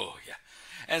 Oh, yeah.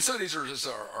 And some of these are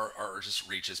just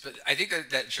reaches, but I think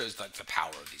that shows like the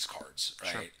power of these cards,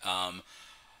 right? Sure.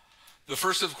 The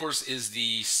first, of course, is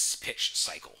the pitch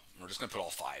cycle. We're just going to put all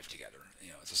 5 together.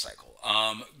 It's a cycle.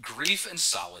 Grief and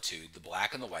Solitude, the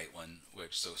black and the white one,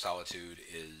 so Solitude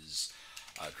is...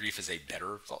 Grief is a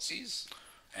better Thoughtseize.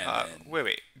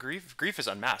 Wait. Grief is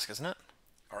Unmask, isn't it?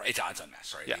 Or it's Unmasked,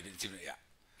 sorry. Yeah.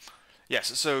 Yes,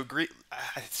 so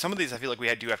some of these I feel like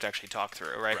we do have to actually talk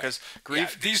through, right? Because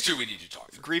Grief... Yeah, these two we need to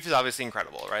talk through. Grief is obviously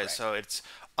incredible, right? So it's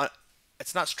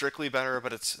not strictly better,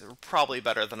 but it's probably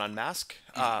better than Unmask.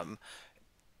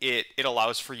 It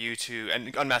allows for you to...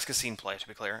 And Unmask has seen play, to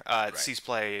be clear. It sees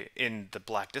play in the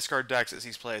black discard decks. It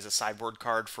sees play as a sideboard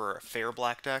card for fair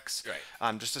black decks.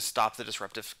 Right. Just to stop the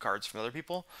disruptive cards from other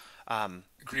people.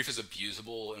 Grief is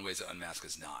abusable in ways that Unmask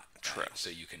is not. Right? True. So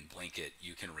you can blink it,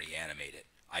 you can reanimate it.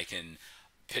 I can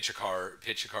pitch a card,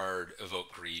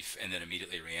 evoke Grief, and then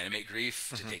immediately reanimate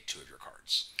Grief to take 2 of your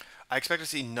cards. I expect to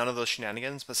see none of those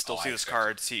shenanigans, but still see this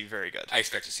card see very good. I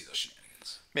expect to see those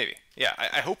shenanigans. Maybe. Yeah,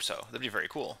 I hope so. That'd be very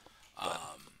cool.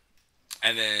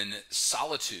 And then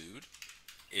Solitude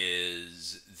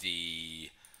is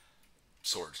the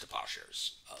Swords to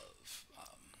Plowshares of...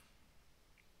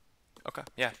 Okay.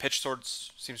 Yeah, Pitch Swords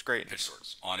seems great. Pitch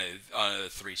Swords on a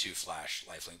 3/2 flash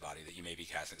lifelink body that you may be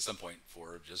casting at some point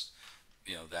for just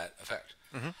that effect.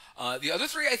 The other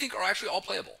three I think are actually all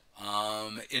playable.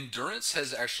 Endurance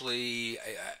has actually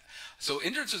so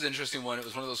Endurance was an interesting one. It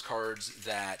was one of those cards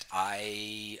that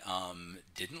I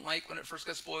didn't like when it first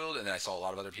got spoiled, and then I saw a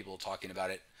lot of other people talking about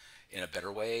it in a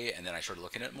better way, and then I started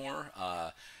looking at it more.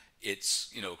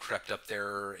 It's crept up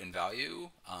there in value.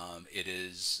 It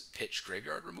is pitch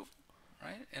graveyard removal,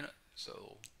 right? And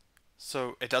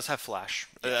So it does have flash.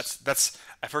 yes. That's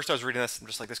at first I was reading this and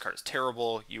just like, this card is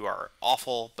terrible. You are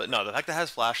awful. But no, the fact that it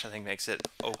has flash I think makes it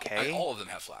okay. All of them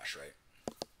have flash, right?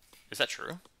 Is that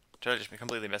true? Did I just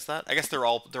completely miss that? I guess they're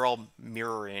all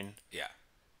mirroring. Yeah.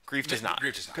 Grief does not.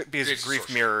 Grief does not. Because Grief's a Grief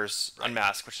sorcery. mirrors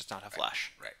Unmask, which does not have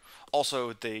flash. Right.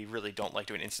 Also, they really don't like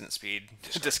doing instant speed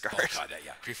discard. Oh god,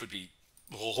 yeah. Grief would be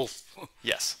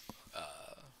Yes.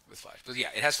 with flash, but yeah,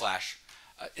 it has flash.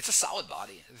 It's a solid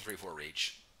body, 3/4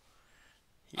 reach.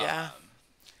 Yeah.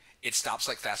 It stops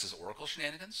like fast as Oracle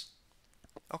shenanigans,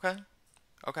 Okay.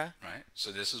 Okay. right?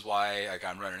 So this is why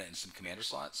I'm running it in some commander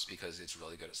slots because it's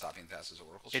really good at stopping fast as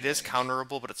Oracle. It is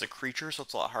counterable, but it's a creature, so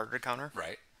it's a lot harder to counter.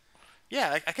 right?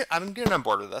 Yeah, I'm getting on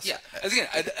board with this. Yeah. As again,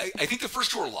 I think the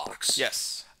first two are locks.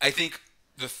 Yes. I think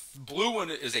the blue one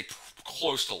is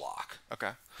close to lock.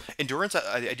 Okay. Endurance,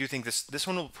 I do think this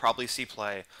one will probably see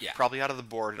play. Yeah. Probably out of the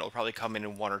board, and it'll probably come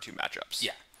in one or two matchups.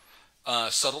 Yeah.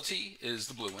 Subtlety is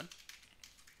the blue one.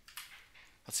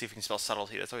 Let's see if we can spell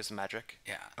subtlety. That's always a magic.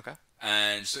 Yeah. Okay.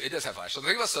 And so it does have flash. So the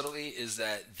thing about subtlety is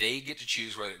that they get to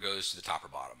choose whether it goes to the top or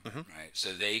bottom, right?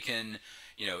 So they can,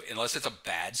 unless it's a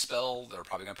bad spell, they're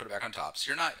probably going to put it back on top.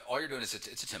 So all you're doing is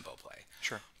it's a tempo play.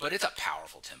 Sure. But it's a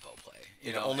powerful tempo play.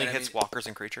 It only hits walkers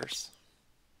and creatures.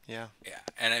 Yeah. Yeah,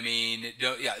 and I mean,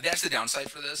 that's the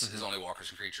downside for this is only walkers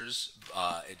and creatures.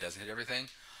 It doesn't hit everything.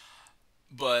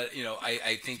 But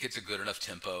I think it's a good enough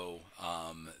tempo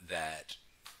that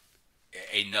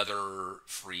another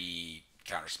free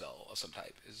counterspell of some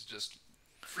type is just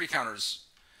free counters.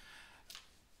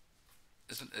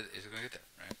 Is it going to get there,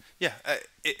 right? Yeah,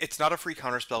 it's not a free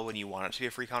counterspell when you want it to be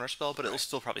a free counterspell, but it'll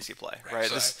still probably see play, right?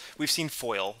 So we've seen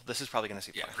foil. This is probably going to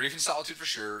see play. Yeah, Grief and Solitude for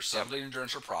sure. Subtlety and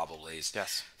Endurance are probablys.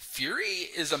 Yes. Fury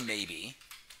is a maybe.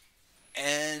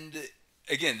 And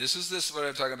again, this what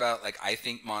I'm talking about. Like, I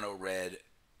think mono red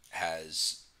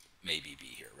has maybe be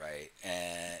here, right?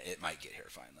 And it might get here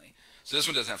finally. So this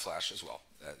one doesn't have flash as well.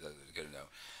 That's good to know.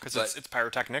 Because it's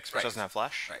Pyrotechnics, which doesn't have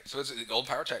flash. Right. So it's old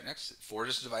Pyrotechnics. Forge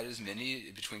is divided as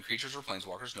many between creatures or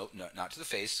planeswalkers. Nope, not to the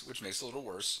face, which makes it a little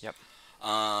worse. Yep.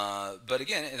 But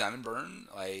again, in Diamond Burn,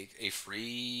 like a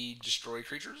free destroy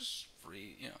creatures,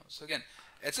 free, So again,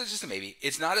 it's just a maybe.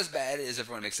 It's not as bad as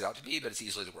everyone makes it out to be, but it's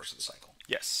easily the worst of the cycle.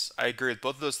 Yes, I agree with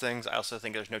both of those things. I also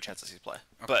think there's no chance to see play.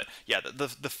 Okay. But yeah, the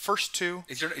first two.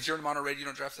 Is your mono red? You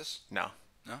don't draft this? No.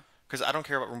 No. Because I don't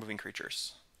care about removing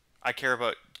creatures. I care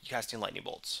about casting lightning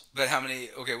bolts. But how many?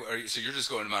 Okay, so you're just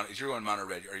going mono. If you're going mono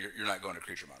red, or you're not going to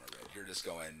creature mono red. You're just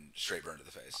going straight burn to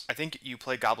the face. I think you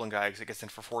play Goblin Guy because it gets in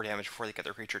for 4 damage before they get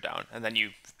their creature down, and then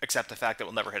you accept the fact that it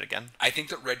will never hit again. I think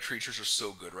that red creatures are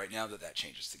so good right now that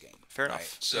changes the game. Fair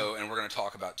enough. So, and we're going to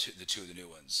talk about the two of the new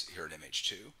ones here at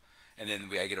MH2. And then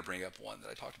I get to bring up one that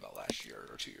I talked about last year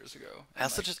or 2 years ago.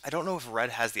 I don't know if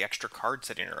red has the extra card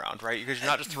sitting around, right? Because you're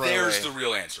not just throwing There's away. the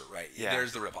real answer, right? Yeah.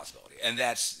 There's the real possibility. And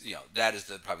that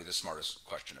is probably the smartest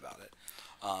question about it.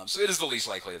 So it is the least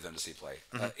likely of them to see play.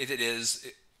 If it is,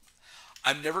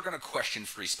 I'm never going to question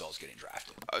free spells getting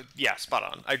drafted. Yeah, spot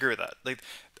on. I agree with that. Like,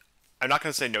 I'm not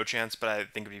going to say no chance, but I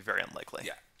think it'd be very unlikely.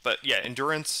 Yeah. But yeah,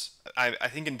 Endurance. I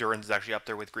think Endurance is actually up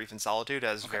there with Grief and Solitude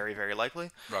as very, very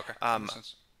likely. Okay. Makes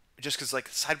sense. Just because like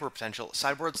sideboard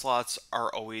slots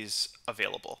are always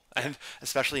available, and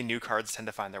especially new cards tend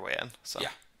to find their way in. So yeah.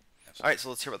 All right, so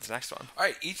let's hear about the next one. All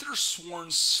right, Ether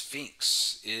Sworn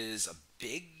Sphinx is a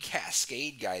big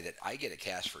cascade guy that I get to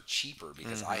cast for cheaper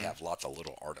because I have lots of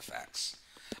little artifacts.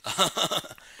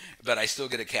 But I still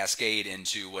get a cascade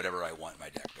into whatever I want in my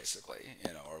deck, basically,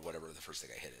 or whatever the first thing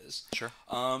I hit is. Sure.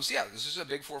 So yeah, this is a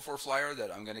big 4/4 flyer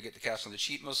that I'm going to get to cast on the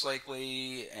cheap most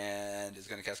likely, and is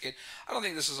going to cascade. I don't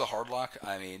think this is a hard lock.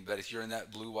 I mean, but if you're in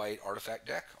that blue-white artifact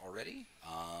deck already,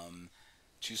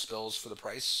 2 spells for the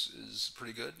price is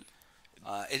pretty good.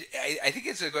 I think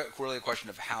it's really a question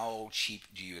of how cheap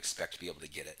do you expect to be able to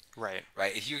get it. Right.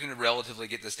 Right. If you can relatively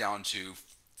get this down to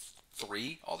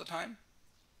 3 all the time,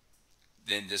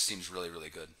 then this seems really, really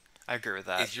good. I agree with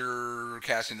that. If you're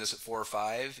casting this at 4 or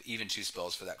 5, even 2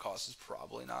 spells for that cost is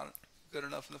probably not good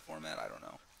enough in the format. I don't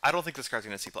know. I don't think this card's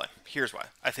going to see play. Here's why.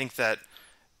 I think that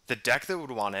the deck that would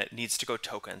want it needs to go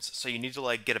tokens. So you need to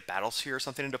like get a battle sphere or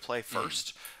something into play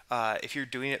first. If you're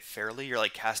doing it fairly, you're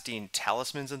like casting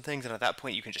talismans and things, and at that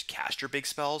point you can just cast your big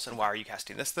spells. And why are you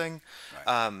casting this thing?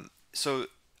 Right. So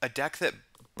a deck that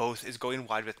both is going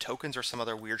wide with tokens or some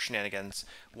other weird shenanigans,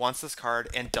 wants this card,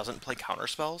 and doesn't play counter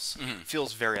spells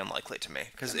feels very unlikely to me.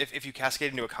 Because if you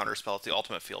cascade into a counter spell, it's the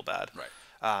ultimate feel bad.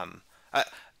 Right.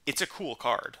 It's a cool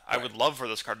card. I would love for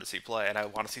this card to see play, and I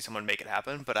want to see someone make it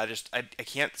happen. But I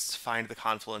can't find the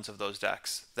confluence of those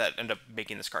decks that end up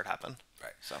making this card happen.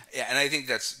 Right. So yeah, and I think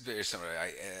that's very similar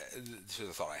to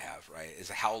the thought I have. Right, is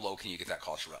how low can you get that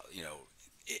cost,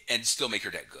 and still make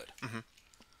your deck good.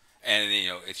 And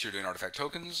if you're doing artifact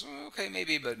tokens, okay,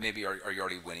 maybe, but maybe are you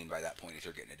already winning by that point if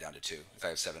you're getting it down to 2? If I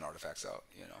have 7 artifacts out,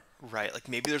 Right, like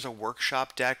maybe there's a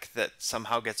workshop deck that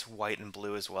somehow gets white and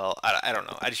blue as well. I don't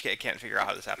know. I just can't figure out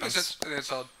how this happens. That's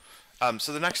solid.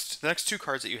 So the next 2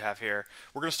 cards that you have here,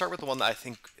 we're going to start with the one that I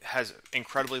think has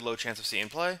incredibly low chance of seeing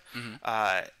play,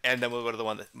 and then we'll go to the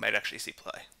one that might actually see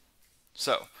play.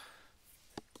 So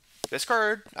this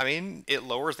card, I mean, it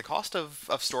lowers the cost of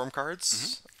storm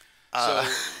cards. So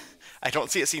I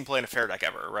don't see it seeing play in a fair deck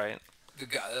ever, right?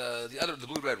 The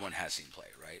blue-red one has seen play,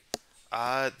 right?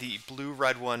 The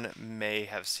blue-red one may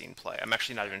have seen play. I'm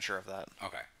actually not even sure of that.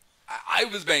 Okay. I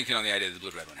was banking on the idea that the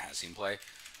blue-red one has seen play.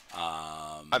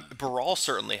 Baral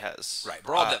certainly has. Right,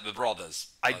 Baral does.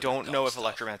 I don't know if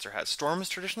Electromancer has. Storm is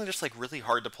traditionally just like really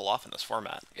hard to pull off in this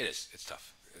format. It is. It's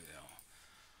tough.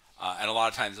 And a lot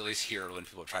of times, at least here, when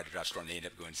people try to draft Storm, they end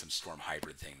up going some Storm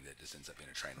hybrid thing that just ends up being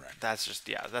a train wreck. That's just,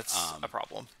 that's a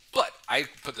problem. But I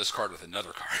put this card with another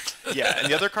card. Yeah, and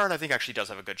the other card I think actually does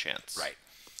have a good chance. Right.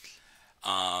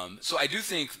 So I do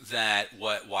think that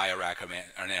why an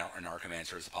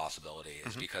Archimancer is a possibility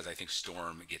is because I think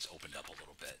Storm gets opened up a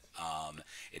little bit.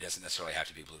 It doesn't necessarily have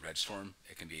to be blue-red Storm.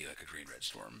 It can be like a green-red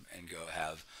Storm and go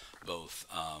have both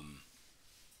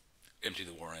Empty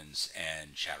the Warrens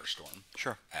and Shatterstorm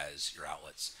as your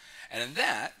outlets. And in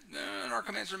that, an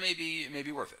Archimancer may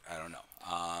be worth it. I don't know.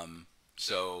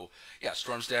 So, yeah,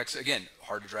 Storm's decks, again,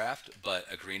 hard to draft, but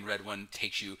a green-red one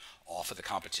takes you off of the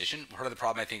competition. Part of the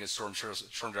problem, I think, is Storm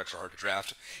decks are hard to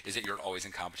draft, is that you're always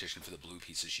in competition for the blue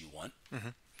pieces you want.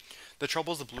 The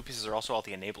trouble is the blue pieces are also all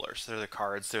the enablers. They're the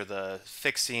cards, they're the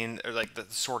fixing, or like the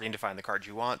sorting to find the cards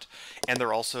you want, and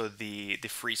they're also the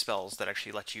free spells that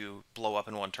actually let you blow up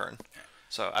in one turn.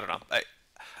 So, I don't know.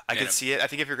 I could see it. I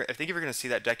think if you're going to see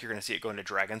that deck, you're going to see it go into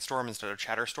Dragonstorm instead of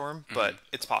Chatterstorm, but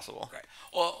it's possible. Right.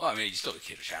 Well, I mean, you still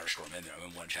keep a Chatterstorm in there. I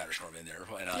mean, one Chatterstorm in there.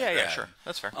 Why not? Yeah, sure.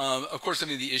 That's fair. Of course, I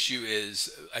mean, the issue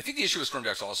is, I think the issue with Storm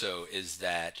decks also is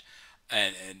that,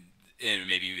 and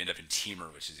maybe you end up in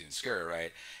Teamer, which is even scarier,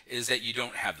 right, is that you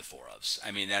don't have the 4-ofs.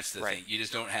 I mean, that's the thing. You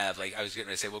just don't have, like, I was going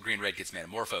to say, well, green-red gets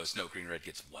Manamorphose. No, green-red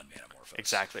gets 1 Manamorphose.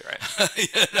 Exactly right.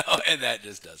 And that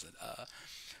just doesn't.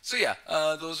 So yeah,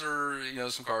 those are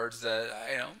some cards that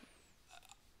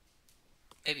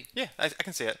maybe. Yeah, I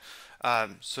can see it.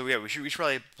 So yeah, we should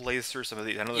probably blaze through some of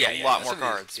these. I know there's a lot more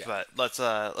cards, but let's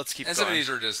keep going. And some of these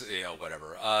are just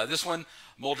whatever. This one,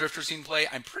 Muldrifter seen play.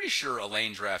 I'm pretty sure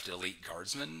Elaine drafted Elite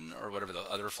Guardsman or whatever the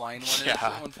other flying one is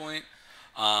at one point.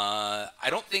 I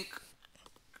don't think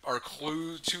are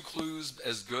 2 clues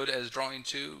as good as drawing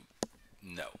 2.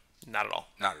 No, not at all.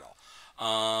 Not at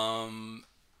all.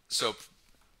 So.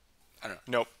 I don't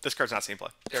know. Nope, this card's not seen play.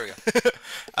 There we go.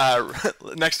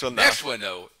 Next one, though. Next one,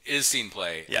 though, is seen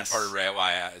play. Yes. And part of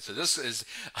why.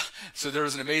 So there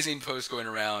was an amazing post going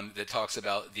around that talks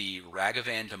about the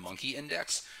Ragavan to Monkey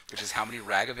Index, which is how many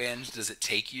Ragavans does it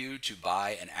take you to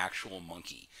buy an actual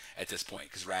monkey at this point?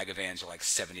 Because Ragavans are like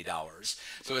 $70.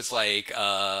 So it's like,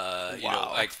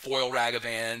 like foil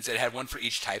Ragavans. It had one for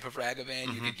each type of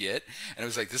Ragavan you could get. And it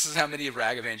was like, this is how many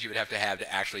Ragavans you would have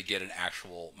to actually get an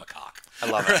actual macaque. I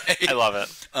love it. I love it.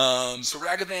 So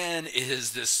Ragavan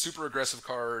is this super aggressive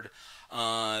card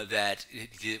that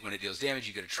when it deals damage,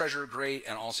 you get a treasure, great,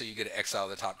 and also you get to exile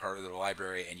the top card of the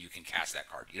library, and you can cast that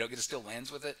card. You don't get to steal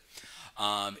lands with it.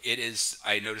 It is.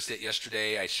 I noticed it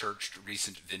yesterday. I searched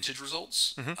recent Vintage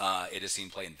results. It has seen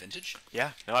play in Vintage.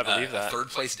 Yeah, no, I believe that. A third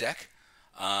place deck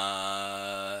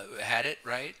had it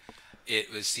right.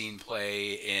 It was seen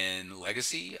play in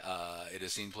Legacy. It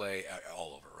has seen play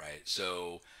all over, right?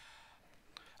 So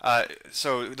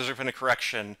there's been a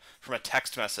correction from a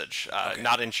text message,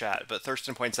 not in chat, but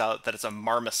Thurston points out that it's a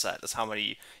marmoset is how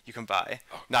many you can buy,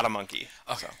 not a monkey.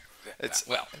 Okay. So it's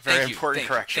very important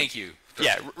correction. Thank you.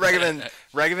 Yeah,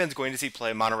 Ragavan's going to see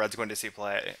play, Mono Red's going to see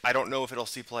play. I don't know if it'll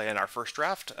see play in our first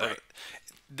draft. Right.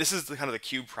 This is kind of the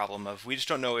cube problem of we just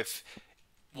don't know if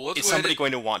is somebody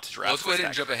going to want to draft. Let's go ahead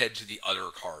and jump ahead to the other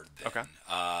card then. Okay.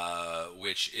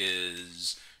 Which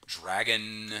is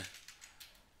Dragon.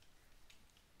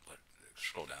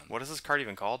 Scroll down. What is this card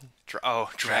even called?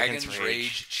 Dragon's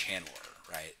Rage Channeler,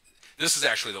 right? This is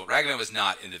actually Ragavan was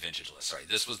not in the vintage list. Sorry,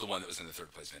 this was the one that was in the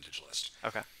third place vintage list.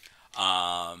 Okay.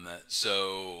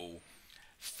 So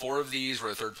 4 of these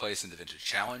were third place in the Vintage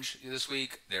Challenge this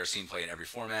week. They're seen play in every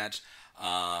format.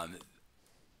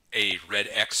 A Red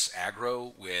X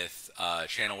aggro with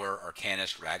Channeler,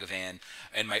 Arcanist, Ragavan,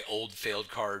 and my old failed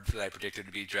card that I predicted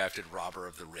to be drafted, Robber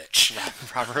of the Rich.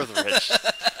 Robber of the Rich.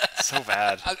 So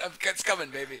bad. It's coming,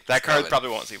 baby. That It's card coming. probably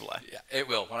won't see play. Yeah, it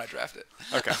will when I draft it.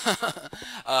 Okay.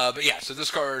 But yeah, so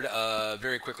this card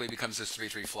very quickly becomes this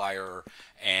 3/3 flyer,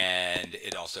 and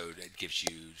it also gives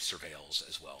you surveils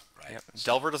as well, right? Yep.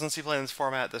 Delver doesn't see play in this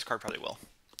format. This card probably will.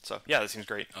 So yeah, that seems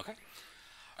great. Okay.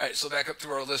 All right, so back up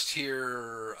through our list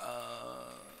here.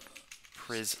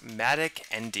 Prismatic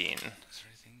Ending. Is there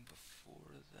anything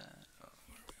before that? Oh,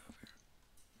 where are we over here?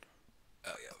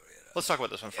 Oh yeah, Let's talk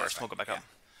about this one first. fine. We'll go back Yeah. up.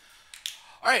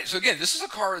 All right, so again, this is a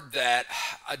card that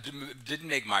didn't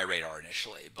make my radar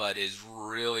initially, but is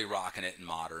really rocking it in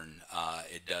Modern.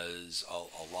 It does a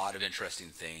lot of interesting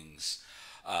things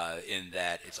in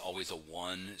that it's always a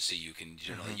 1, so you can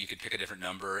generally you can pick a different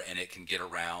number, and it can get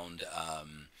around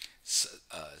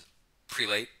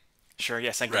prelate. Sure.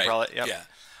 Yeah. Sanctum Prelate. Yep. Yeah.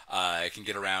 It can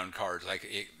get around cards like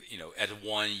at a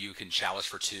 1 you can chalice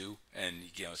for 2 and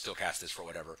still cast this for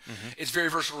whatever. It's very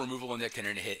versatile removal and that can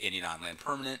hit any non-land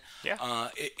permanent. Yeah.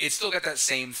 It's still got that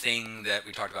same thing that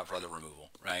we talked about for other removal,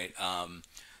 right?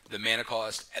 The mana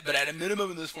cost, but at a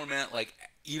minimum in this format, like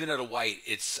even at a white,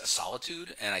 it's a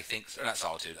Solitude, and I think or not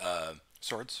Solitude.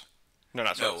 Swords. No,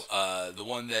 not swords. No, the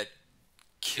one that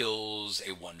kills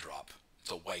a 1-drop.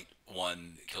 It's a white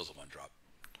 1 that kills a 1-drop.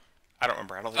 I don't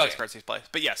remember. I don't think this card sees play.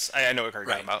 But yes, I know what card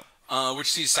you're talking about.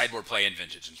 Which sees sideboard play in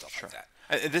Vintage and stuff like that.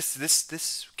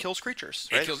 This kills creatures,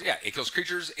 right? It kills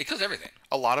creatures. It kills everything.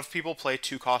 A lot of people play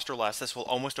 2 cost or less. This will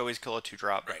almost always kill a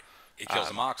 2-drop. Right. It kills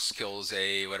a Mox, kills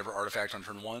a whatever artifact on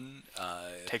turn 1.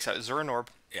 Takes out Zuran Orb.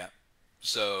 Yeah.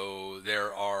 So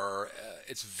there are.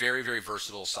 It's very, very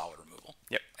versatile, solid removal.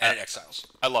 Yep. And it exiles.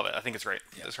 I love it. I think it's great.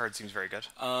 Yeah. This card seems very good.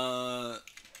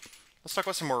 Let's talk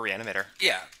about some more Reanimator.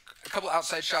 Yeah. A couple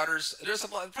outside shotters. There's a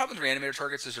lot. The problem with Reanimator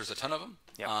targets is there's a ton of them.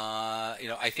 Yep.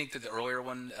 I think that the earlier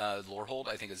one, Lorehold,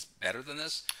 I think is better than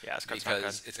this. Yeah, it's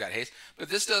because it's got haste. But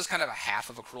this does kind of a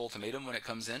half of a Cruel Ultimatum when it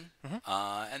comes in,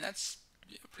 and that's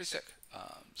pretty sick.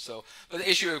 But the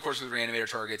issue, of course, with Reanimator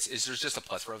targets is there's just a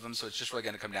plethora of them. So it's just really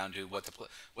going to come down to what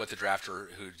the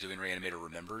drafter who's doing Reanimator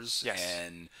remembers. Yes.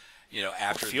 And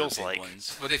after what feels the big like.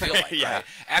 ones, what they feel like. Yeah. Right?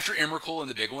 After Emrakul and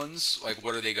the big ones, like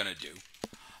what are they going to do?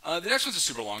 The next one's a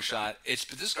super long shot.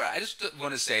 But this guy, I just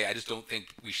want to say, I just don't think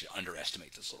we should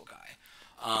underestimate this little guy.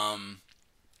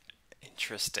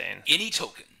 Interesting. Any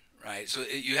token, right? So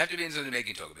you have to be into the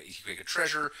making token. But you create a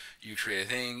treasure, you create a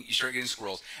thing, you start getting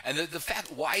squirrels. And the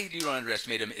fact why you don't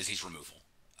underestimate him is he's removal.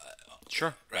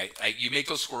 Sure. Right? Like you make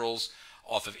those squirrels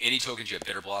off of any tokens. You have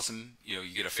Bitter Blossom. You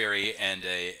get a fairy and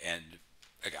a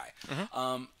guy.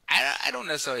 I don't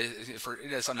necessarily for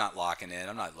this. I'm not locking in.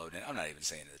 I'm not loading it. I'm not even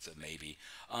saying it's a maybe.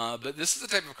 But this is the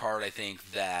type of card I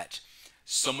think that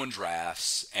someone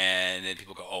drafts and then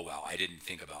people go, "Oh wow, I didn't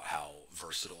think about how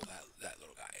versatile that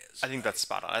little guy is." I think that's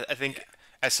spot on. I think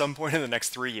at some point in the next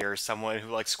 3 years, someone who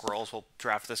likes squirrels will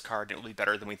draft this card and it will be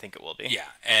better than we think it will be. Yeah,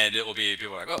 and it will be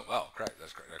people are like, "Oh wow, crap,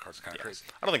 that card's kind of crazy."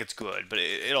 I don't think it's good, but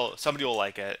somebody will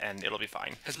like it and it'll be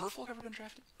fine. Has Merfolk ever been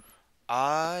drafted?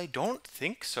 I don't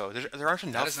think so. There aren't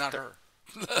enough. That is not her.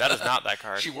 That is not that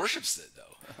card. She worships it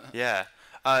though. Yeah.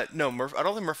 No, I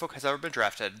don't think Merfolk has ever been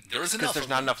drafted. There's because there's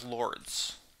not enough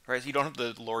lords, right? You don't have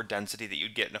the lord density that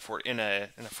you'd get in a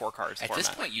 4 cards At format.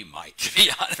 this point, you might, to be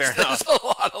honest. Fair There's enough. a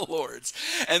lot of lords,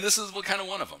 and this is kind of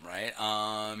one of them, right?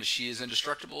 She is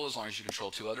indestructible as long as you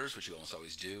control 2 others, which you almost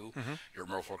always do. Your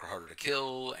Merfolk are harder to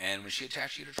kill, and when she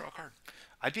attacks you, to draw a card.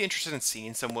 I'd be interested in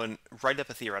seeing someone write up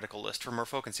a theoretical list for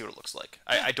Merfolk and see what it looks like.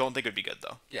 I don't think it would be good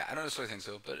though. Yeah, I don't necessarily think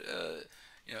so, but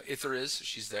if there is,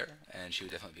 she's there, and she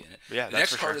would definitely be in it. Yeah, the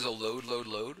that's next for card sure. is a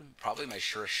load. Probably my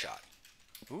surest shot.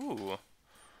 Ooh.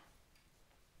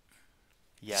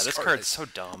 Yeah, This this card card's has so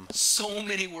dumb. So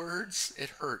many words, it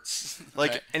hurts.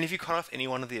 Like, right? and if you cut off any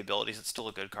one of the abilities, it's still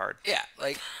a good card. Yeah,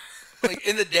 like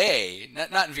in the day, not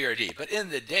in VRD, but in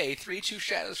the day, 3/2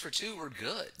 shadows for 2 were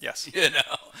good. Yes.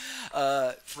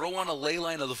 Throw on a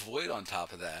Leyline of the Void on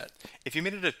top of that. If you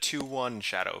made it a 2/1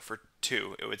 shadow for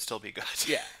 2, it would still be good.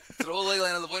 Yeah, throw a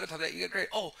Leyline of the Void on top of that, you get great.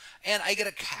 Oh, and I get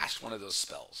to cast one of those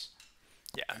spells.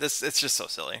 Yeah, it's just so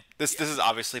silly. This is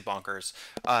obviously bonkers.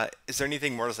 Is there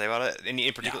anything more to say about it? In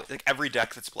particular, No. like every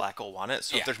deck that's black will want it.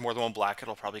 So Yeah. if there's more than one black,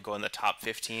 it'll probably go in the top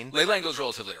 15. Leyline goes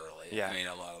relatively early. Yeah. I mean,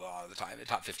 a lot of the time,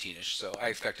 top 15ish. So I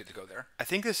expect it to go there. I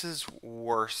think this is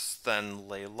worse than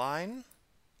Leyline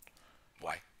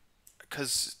Why?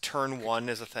 because turn 1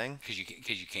 is a thing. Because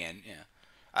you can, yeah.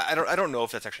 I don't know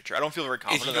if that's actually true. I don't feel very If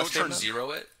confident you in don't that turn statement.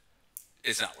 0 it,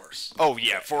 it's not worse. Oh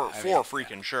yeah, Right. for I mean,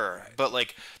 freaking sure. right. But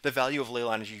like the value of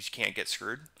Leyline is you just can't get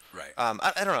screwed. Right.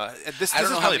 I don't know. This I don't is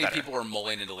know how probably many better. people are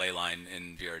mulling into Leyline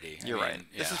in VRD. You're right.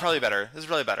 Yeah. This is probably better. This is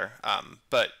probably better.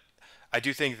 But I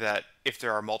do think that if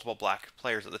there are multiple black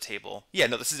players at the table, yeah,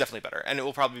 no, this is definitely better, and it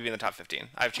will probably be in the top 15.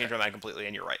 I've changed my mind completely,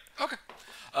 and you're right. Okay.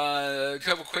 A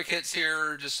couple quick hits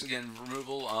here. Just again,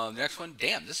 removal. The next one.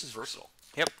 Damn, this is versatile.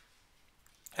 Yep.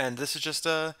 And this is just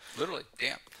Literally,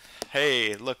 damn.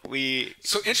 hey, look, we.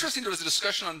 So interesting. There was a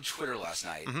discussion on Twitter last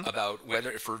night about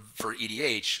whether for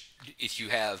EDH, if you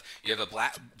have a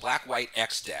black white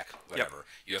X deck, whatever,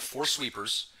 you have 4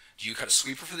 sweepers. Do you cut a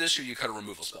sweeper for this, or do you cut a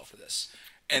removal spell for this?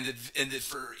 And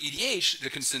for EDH, the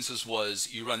consensus was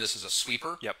you run this as a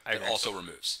sweeper Yep, I that agree. also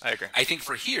removes. I agree. I think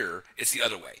for here, it's the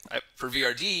other way. For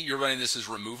VRD, you're running this as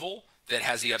removal that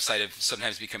has the upside of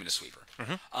sometimes becoming a sweeper.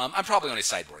 I'm probably only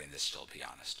sideboarding this still, to be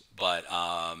honest. But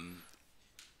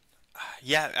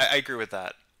Yeah, I agree with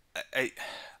that.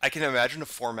 I can imagine a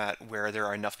format where there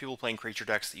are enough people playing creature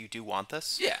decks that you do want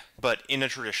this. Yeah. But in a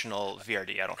traditional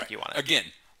VRD, I don't think you want it. again,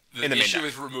 the In the main issue deck.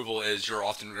 with removal is you're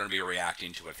often going to be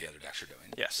reacting to what the other decks are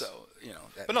doing. Yes. So,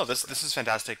 that But no, makes this is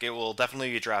fantastic. It will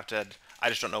definitely be drafted. I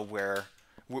just don't know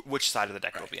which side of the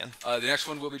deck it'll be in. The next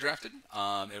one will be drafted.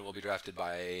 It will be drafted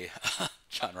by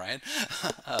John Ryan.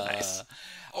 Nice.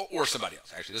 Or somebody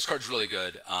else, actually. This card's really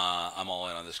good. I'm all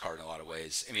in on this card in a lot of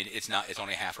ways. I mean, it's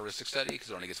only half a Ristic Study because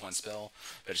it only gets 1 spell,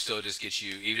 but it still just gets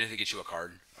you, even if it gets you a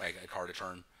card, like a card a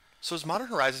turn. So is Modern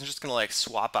Horizons just gonna like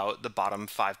swap out the bottom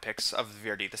 5 picks of the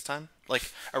VRD this time? Like,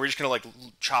 are we just gonna like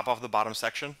chop off the bottom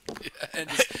section? And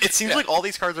just, It seems like all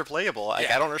these cards are playable. Like,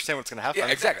 Yeah. I don't understand what's gonna happen. yeah,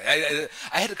 exactly.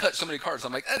 I had to cut so many cards.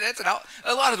 I'm like, that's an out.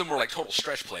 A lot of them were like total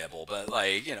stretch playable, but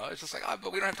like, it's just like,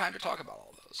 but we don't have time to talk about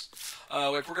all those.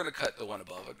 Like we're gonna cut the one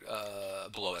above,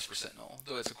 below Esper Sentinel,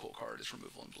 though it's a cool card. It's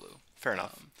removal in blue. Fair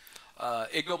enough.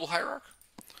 Ignoble Hierarch.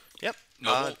 Yep.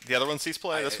 Noble. The other one sees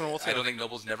play. This one will too. I don't think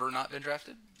Noble's never not been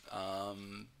drafted.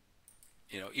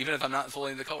 Even if I'm not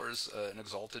fully in the colors, an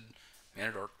Exalted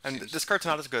Mana Dork. And seems- this card's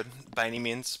not as good by any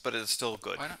means, but it's still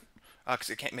good. Why not? Because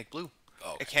it can't make blue.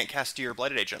 Oh, okay. It can't cast your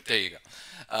Blighted Agent. There you go.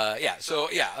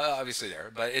 Obviously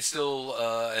there, but it's still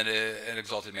an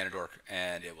Exalted Mana Dork,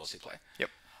 and it will see play. Yep.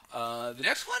 The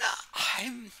next one,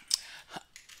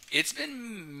 it's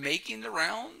been making the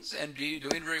rounds and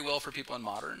doing very well for people in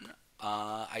Modern.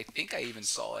 I think I even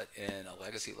saw it in a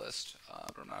Legacy list,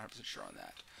 but I'm not 100% sure on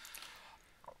that.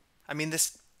 I mean,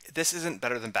 this isn't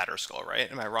better than Batterskull,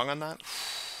 right? Am I wrong on that?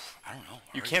 I don't know.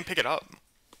 You can't pick it up.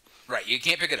 Right, you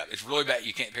can't pick it up. It's really bad.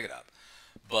 You can't pick it up.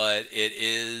 But it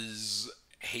is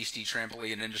hasty,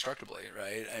 tramply, and indestructibly,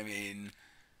 right? I mean,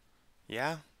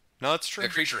 Yeah. No, it's true. the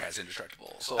creature has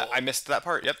indestructible. So I missed that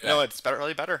part. Yep. Yeah. No, it's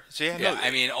really better. So yeah, yeah, no. I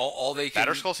mean, all they can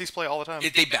Batterskull sees play all the time.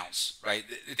 they bounce, right?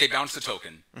 They bounce the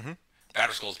token. Mm-hmm.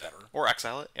 Batterskull's better. Or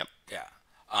exile it. Yep. Yeah.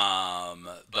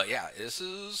 But yeah, this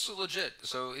is legit.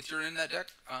 So if you're in that deck,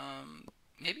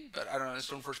 maybe, but I don't know.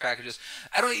 Stoneforge packages.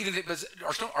 I don't even think, but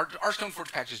our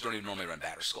Stoneforge packages don't even normally run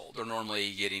Batterskull. They're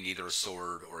normally getting either a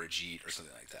sword or a Jeet or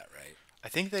something like that, right? I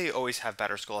think they always have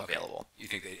Batterskull available. You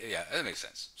think yeah, that makes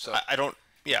sense. So I don't.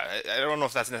 Yeah, I don't know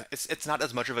if it's not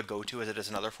as much of a go-to as it is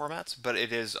in other formats, but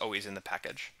it is always in the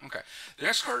package. okay, the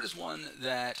next card is one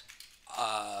that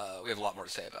we have a lot more to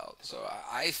say about. So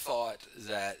I thought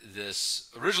that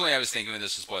this originally I was thinking when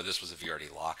this was a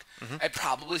VRD lock. It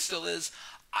probably still is.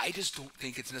 I just don't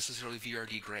think it's necessarily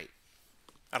VRD great.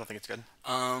 I don't think it's good.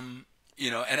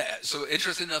 So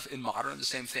interesting enough, in Modern, the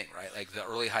same thing, right? Like the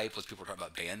early hype was people were talking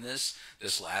about ban this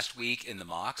last week in the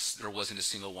mocks. There wasn't a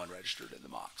single one registered in the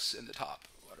mocks in the top,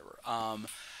 whatever.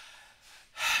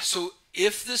 So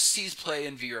if this sees play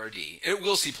in VRD, it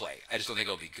will see play. I just don't think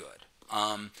it'll be good.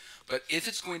 But if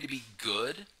it's going to be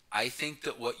good, I think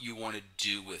that what you want to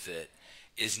do with it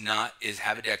is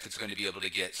have a deck that's going to be able to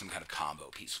get some kind of combo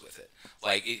piece with it,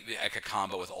 like a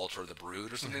combo with Altar of the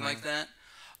Brood or something like that.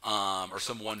 Or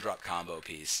some one-drop combo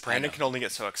piece. Brandon can only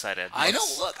get so excited. I know.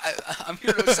 Look, I'm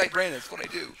here to excite Brandon. That's what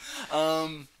I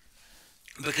do.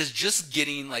 Because just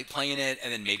getting playing it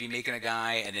and then maybe making a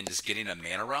guy and then just getting a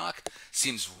mana rock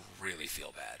seems really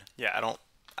feel bad. Yeah,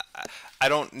 I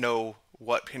don't know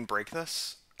what can break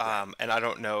this, and I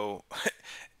don't know.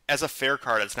 As a fair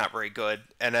card, it's not very good,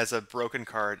 and as a broken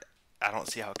card, I don't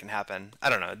see how it can happen. I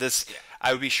don't know.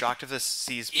 I would be shocked if this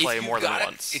sees play more than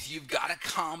once. If you've got a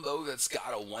combo that's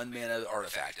got a 1-mana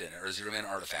artifact in it, or a 0-mana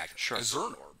artifact, Sure. a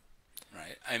Zern Orb,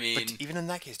 right? I mean, But even in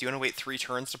that case, do you want to wait 3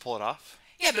 turns to pull it off?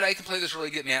 Yeah, but I can play this really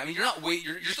good, man. I mean,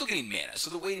 you're still getting mana, so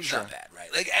the waiting's not bad,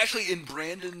 right? Like, actually, in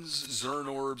Brandon's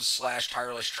Zernorb /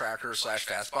 Tireless Tracker /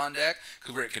 Fastbond deck,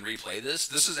 where it can replay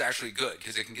this is actually good,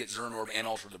 because it can get Zernorb and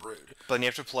Alter the Brood. But then you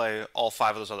have to play all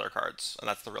 5 of those other cards, and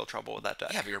that's the real trouble with that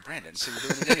deck. Yeah, but you're Brandon, so you're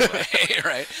doing it anyway,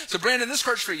 right? So, Brandon, this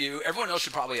card's for you. Everyone else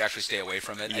should probably actually stay away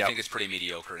from it. Yep. I think it's pretty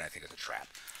mediocre, and I think it's a trap.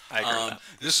 I agree with that.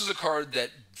 This is a card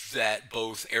that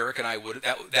both Eric and I would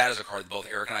that is a card that both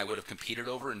Eric and I would have competed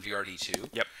over in VRD2.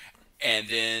 Yep. And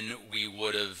then we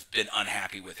would have been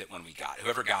unhappy with it when we got it.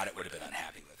 Whoever got it would have been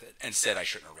unhappy with it and said I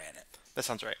shouldn't have ran it. That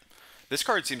sounds right. This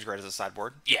card seems great as a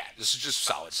sideboard. Yeah, this is just a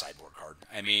solid sideboard card.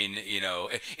 I mean,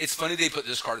 it's funny they put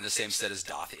this card in the same set as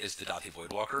the Dathi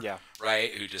Voidwalker. Yeah. Right?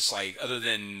 Who just other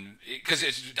than because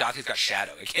Dathi's got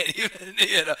shadow, it can't even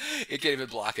it can't even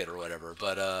block it or whatever.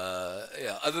 But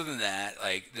yeah, other than that,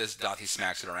 this Dathi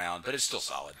smacks it around, but it's still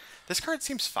solid. This card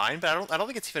seems fine, but I don't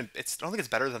think it's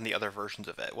better than the other versions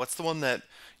of it. What's the one that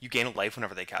you gain a life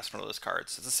whenever they cast one of those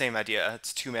cards? It's the same idea.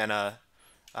 It's 2 mana.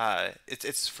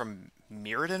 It's from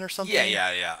Mirrodin or something.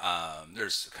 Yeah.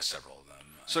 There's several of them.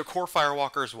 So Core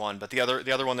Firewalker is one, but the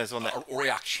other one is the one that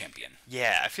Auriok Champion.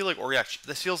 Yeah, I feel like Auriok.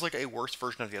 This feels like a worse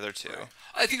version of the other two. Right.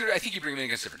 I think you bring them in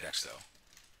against different decks though.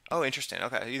 Oh, interesting.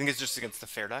 Okay, you think it's just against the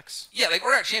fair decks? Yeah, like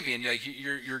Auriok Champion,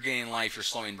 you're gaining life, you're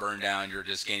slowing burn down, you're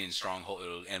just gaining stronghold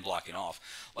and blocking off.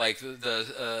 Like you're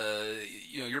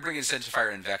bringing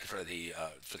Sensifier and Vec for the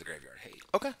Graveyard Hate.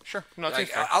 Okay, sure. No, it seems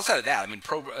fair. Outside of that, I mean,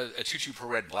 a 2/2 pro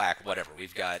red black, whatever.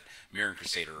 We've got Mirror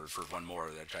Crusader for one more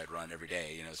that I'd run every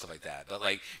day, stuff like that. But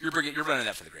you're running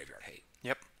that for the Graveyard Hate.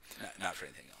 Yep. Not for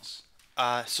anything else.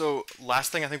 So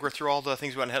last thing, I think we're through all the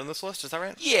things we went ahead on this list. Is that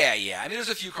right? Yeah. I mean, there's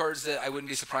a few cards that I wouldn't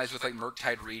be surprised with, like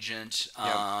Murktide Regent.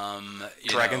 Yep.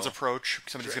 Dragon's Approach.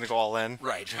 Somebody's going to go all in.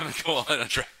 Right. Go all in on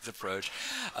Dragon's Approach.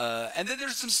 And then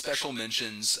there's some special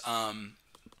mentions.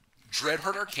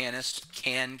 Dreadheart Arcanist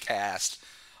can cast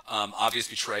Obvious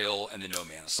Betrayal and the No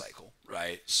Mana Cycle.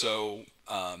 Right. So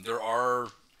there's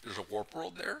a Warp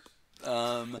World there.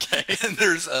 And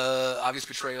there's Obvious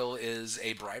Betrayal is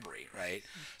a bribery, right?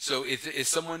 So if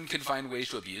someone can find ways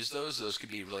to abuse those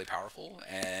could be really powerful,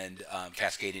 and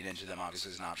cascading into them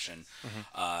obviously is an option.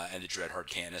 Mm-hmm. And the Dread Horde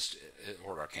Arcanist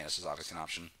is obviously an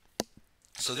option.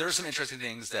 So there are some interesting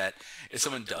things that if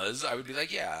someone does, I would be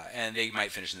like, yeah, and they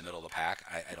might finish in the middle of the pack.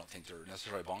 I don't think they're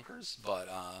necessarily bonkers, but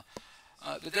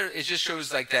it just shows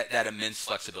that immense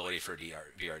flexibility for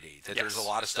VRD. That There's a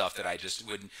lot of stuff that I just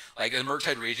wouldn't like. A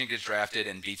Murktide Regent gets drafted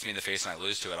and beats me in the face and I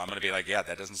lose to it. I'm going to be like, yeah,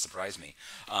 that doesn't surprise me.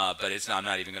 But I'm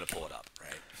not even going to pull it up,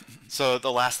 right? So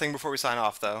the last thing before we sign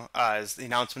off, though, is the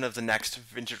announcement of the next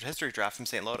Vintage History Draft from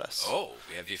St. Lotus. Oh,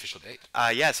 we have the official date.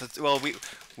 Yeah. So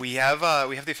we have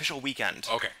the official weekend.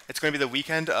 Okay. It's going to be the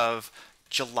weekend of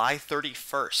July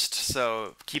 31st,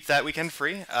 so keep that weekend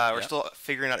free. We're still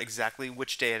figuring out exactly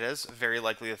which day it is. Very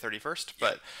likely the 31st,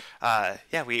 but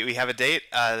we have a date.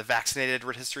 The vaccinated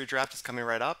Red History Draft is coming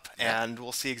right up, and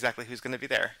we'll see exactly who's going to be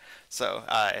there. So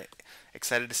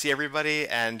excited to see everybody,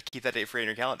 and keep that date free in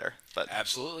your calendar. But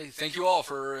absolutely, thank you all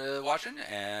for watching,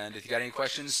 and if you got any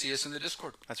questions, see us in the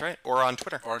Discord. That's right, or on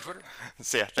Twitter. Or on Twitter.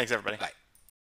 See ya. Thanks, everybody. Bye.